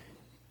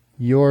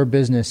 your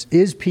business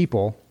is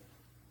people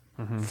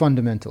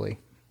fundamentally.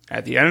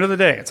 At the end of the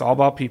day, it's all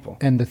about people.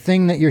 And the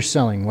thing that you're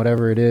selling,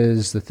 whatever it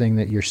is, the thing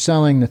that you're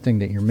selling, the thing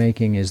that you're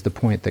making is the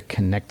point that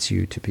connects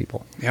you to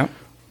people. Yep.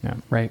 Yeah.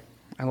 Right.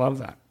 I love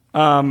that.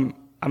 I'm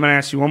going to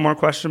ask you one more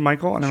question,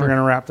 Michael, and then we're going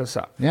to wrap this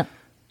up. Yeah.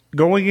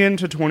 Going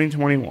into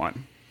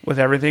 2021, with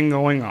everything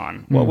going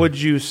on, what would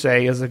you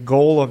say is a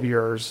goal of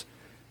yours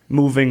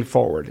moving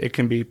forward? It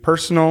can be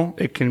personal,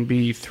 it can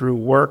be through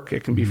work,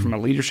 it can be from a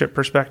leadership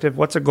perspective.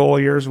 What's a goal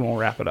of yours, and we'll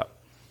wrap it up.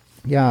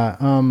 Yeah.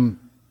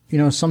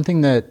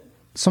 Something that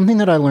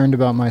I learned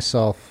about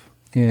myself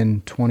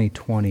in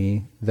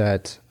 2020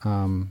 that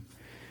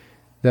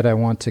I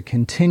want to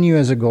continue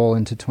as a goal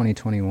into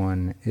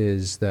 2021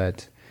 is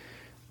that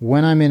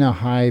when I'm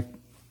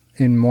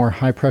in more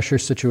high pressure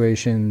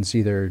situations,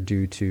 either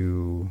due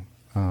to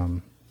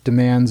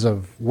demands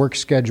of work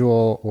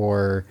schedule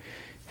or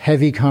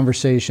heavy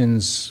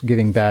conversations,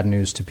 giving bad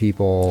news to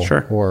people,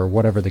 Sure. or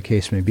whatever the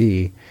case may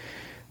be,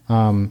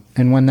 and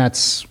when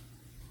that's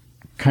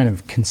kind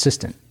of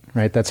consistent,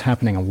 right? That's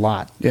happening a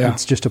lot. Yeah.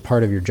 It's just a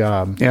part of your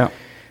job. Yeah.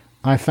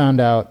 I found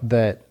out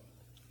that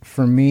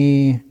for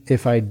me,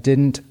 if I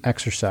didn't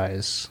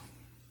exercise,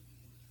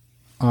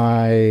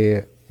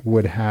 I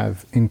would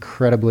have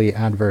incredibly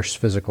adverse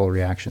physical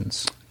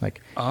reactions,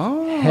 like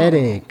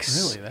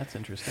headaches, Really? That's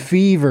interesting.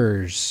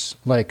 fevers,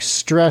 like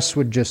stress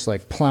would just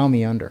like plow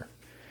me under,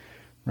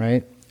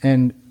 right?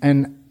 And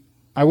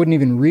I wouldn't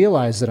even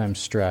realize that I'm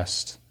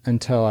stressed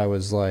until I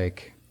was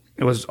like,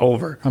 It was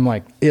over. I'm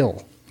like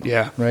ill,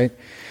 Yeah. right?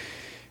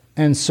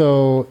 And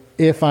so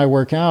if I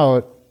work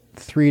out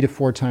 3 to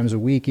 4 times a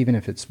week, even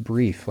if it's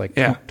brief, like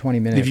Yeah. 20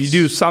 minutes. If you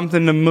do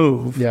something to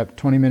move. Yep,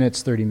 20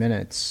 minutes, 30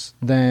 minutes,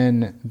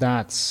 then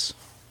that's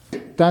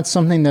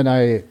something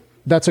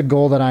that's a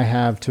goal that I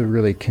have to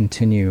really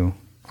continue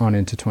on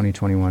into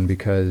 2021,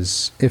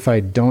 because if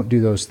I don't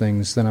do those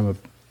things, then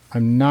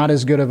I'm not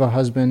as good of a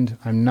husband,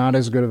 I'm not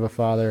as good of a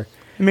father.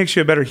 It makes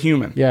you a better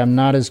human. Yeah, I'm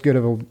not as good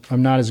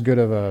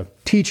of a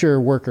teacher,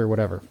 worker,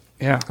 whatever.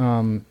 Yeah.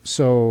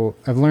 So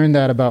I've learned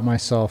that about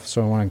myself,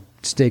 so I want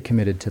to stay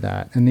committed to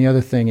that. And the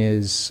other thing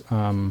is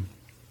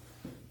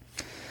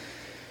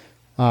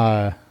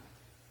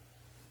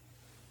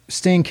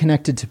staying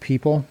connected to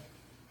people.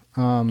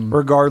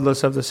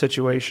 Regardless of the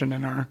situation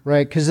in our...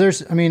 Right, because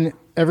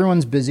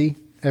everyone's busy.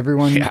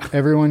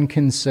 Everyone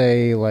can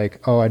say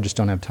like, "Oh, I just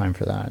don't have time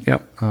for that."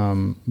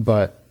 Yep.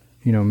 But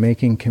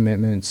making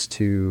commitments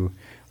to,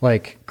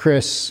 like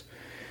Chris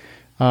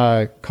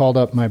called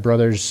up my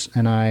brothers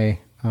and I,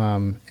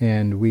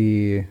 and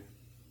we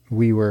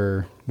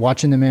were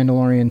watching The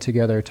Mandalorian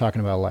together,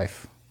 talking about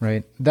life.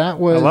 Right, that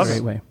was I love Great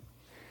it. way.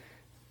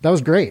 That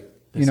was great.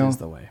 This is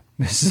the way.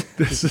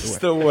 This is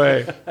the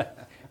way.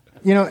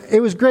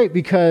 It was great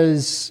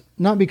because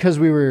not because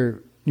we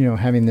were,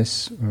 having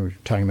this, we were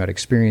talking about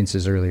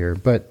experiences earlier,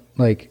 but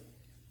like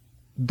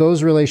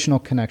those relational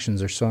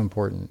connections are so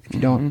important. If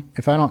you don't,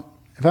 if I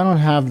don't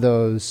have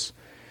those,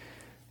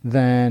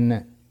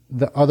 then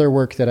the other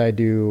work that I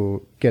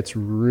do gets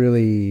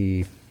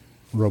really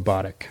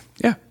robotic.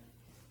 Yeah.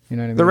 You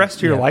know what I mean? The rest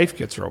of your life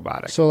gets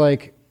robotic. So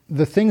like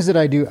the things that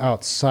I do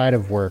outside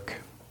of work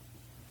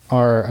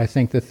are, I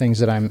think, the things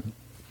that I'm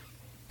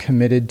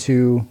committed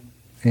to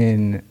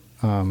in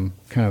kind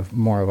of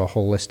more of a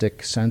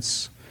holistic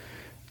sense,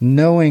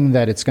 knowing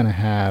that it's going to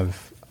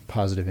have a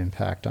positive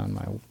impact on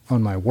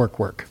my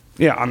work.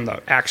 Yeah, on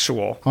the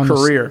actual On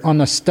career. on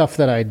the stuff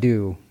that I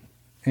do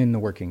in the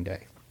working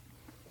day.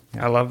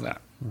 I love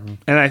that.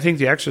 And I think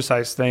the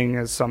exercise thing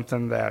is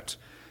something that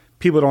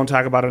people don't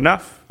talk about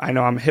enough. I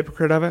know I'm a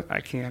hypocrite of it. I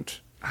can't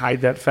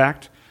hide that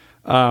fact.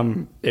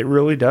 It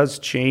really does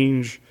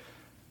change,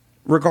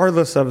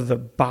 regardless of the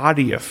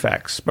body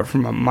effects, but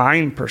from a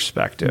mind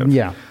perspective.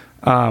 Yeah.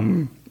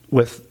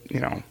 With,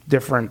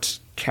 different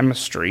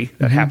chemistry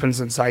that happens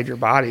inside your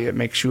body, it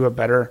makes you a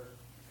better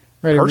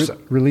person.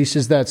 It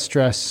releases that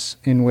stress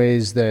in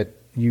ways that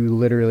you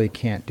literally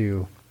can't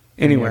do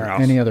Anywhere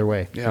else. any other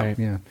way. Yeah. Right?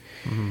 Yeah.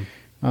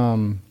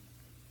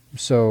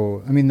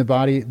 So,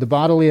 the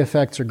bodily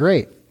effects are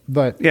great,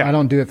 but Yeah. I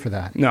don't do it for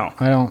that. No.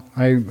 I don't.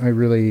 I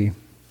really,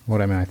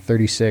 what am I,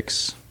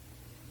 36,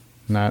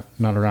 not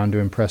around to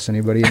impress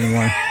anybody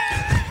anymore.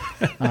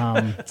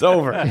 It's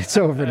over. It's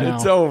over now.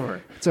 It's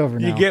over. It's over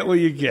now. You get what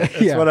you get.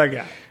 That's Yeah. what I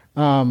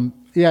got.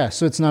 Yeah,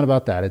 so it's not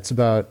about that. It's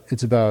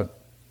about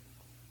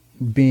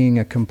being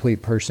a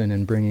complete person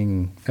and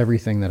bringing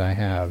everything that I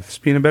have,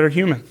 Just being a better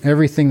human.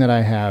 everything that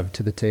I have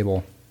to the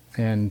table.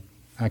 And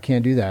I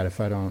can't do that if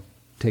I don't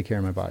take care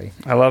of my body.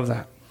 I love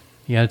that.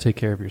 You got to take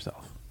care of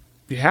yourself.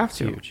 You have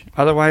to. Huge.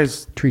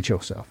 Otherwise, Treat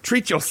yourself.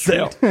 treat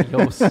yourself.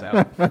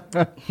 Yourself.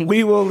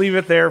 We will leave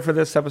it there for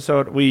this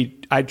episode.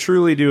 I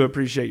truly do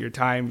appreciate your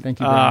time. Thank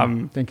you,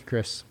 Brandon. Thank you,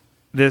 Chris.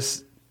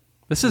 This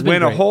This has been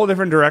went a great. whole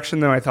different direction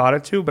than I thought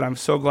it to, but I'm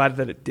so glad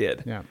that it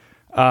did. Yeah.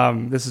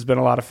 This has been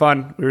a lot of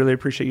fun. We really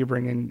appreciate you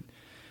bringing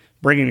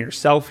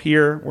yourself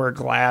here. We're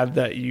glad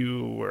that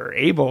you were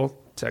able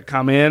to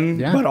come in,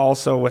 Yeah. but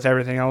also with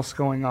everything else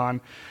going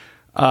on.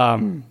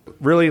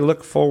 Really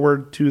look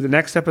forward to the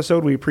next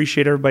episode. We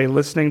appreciate everybody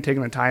listening,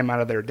 taking the time out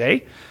of their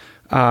day.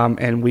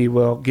 and we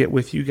will get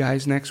with you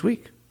guys next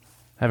week.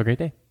 Have a great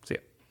day.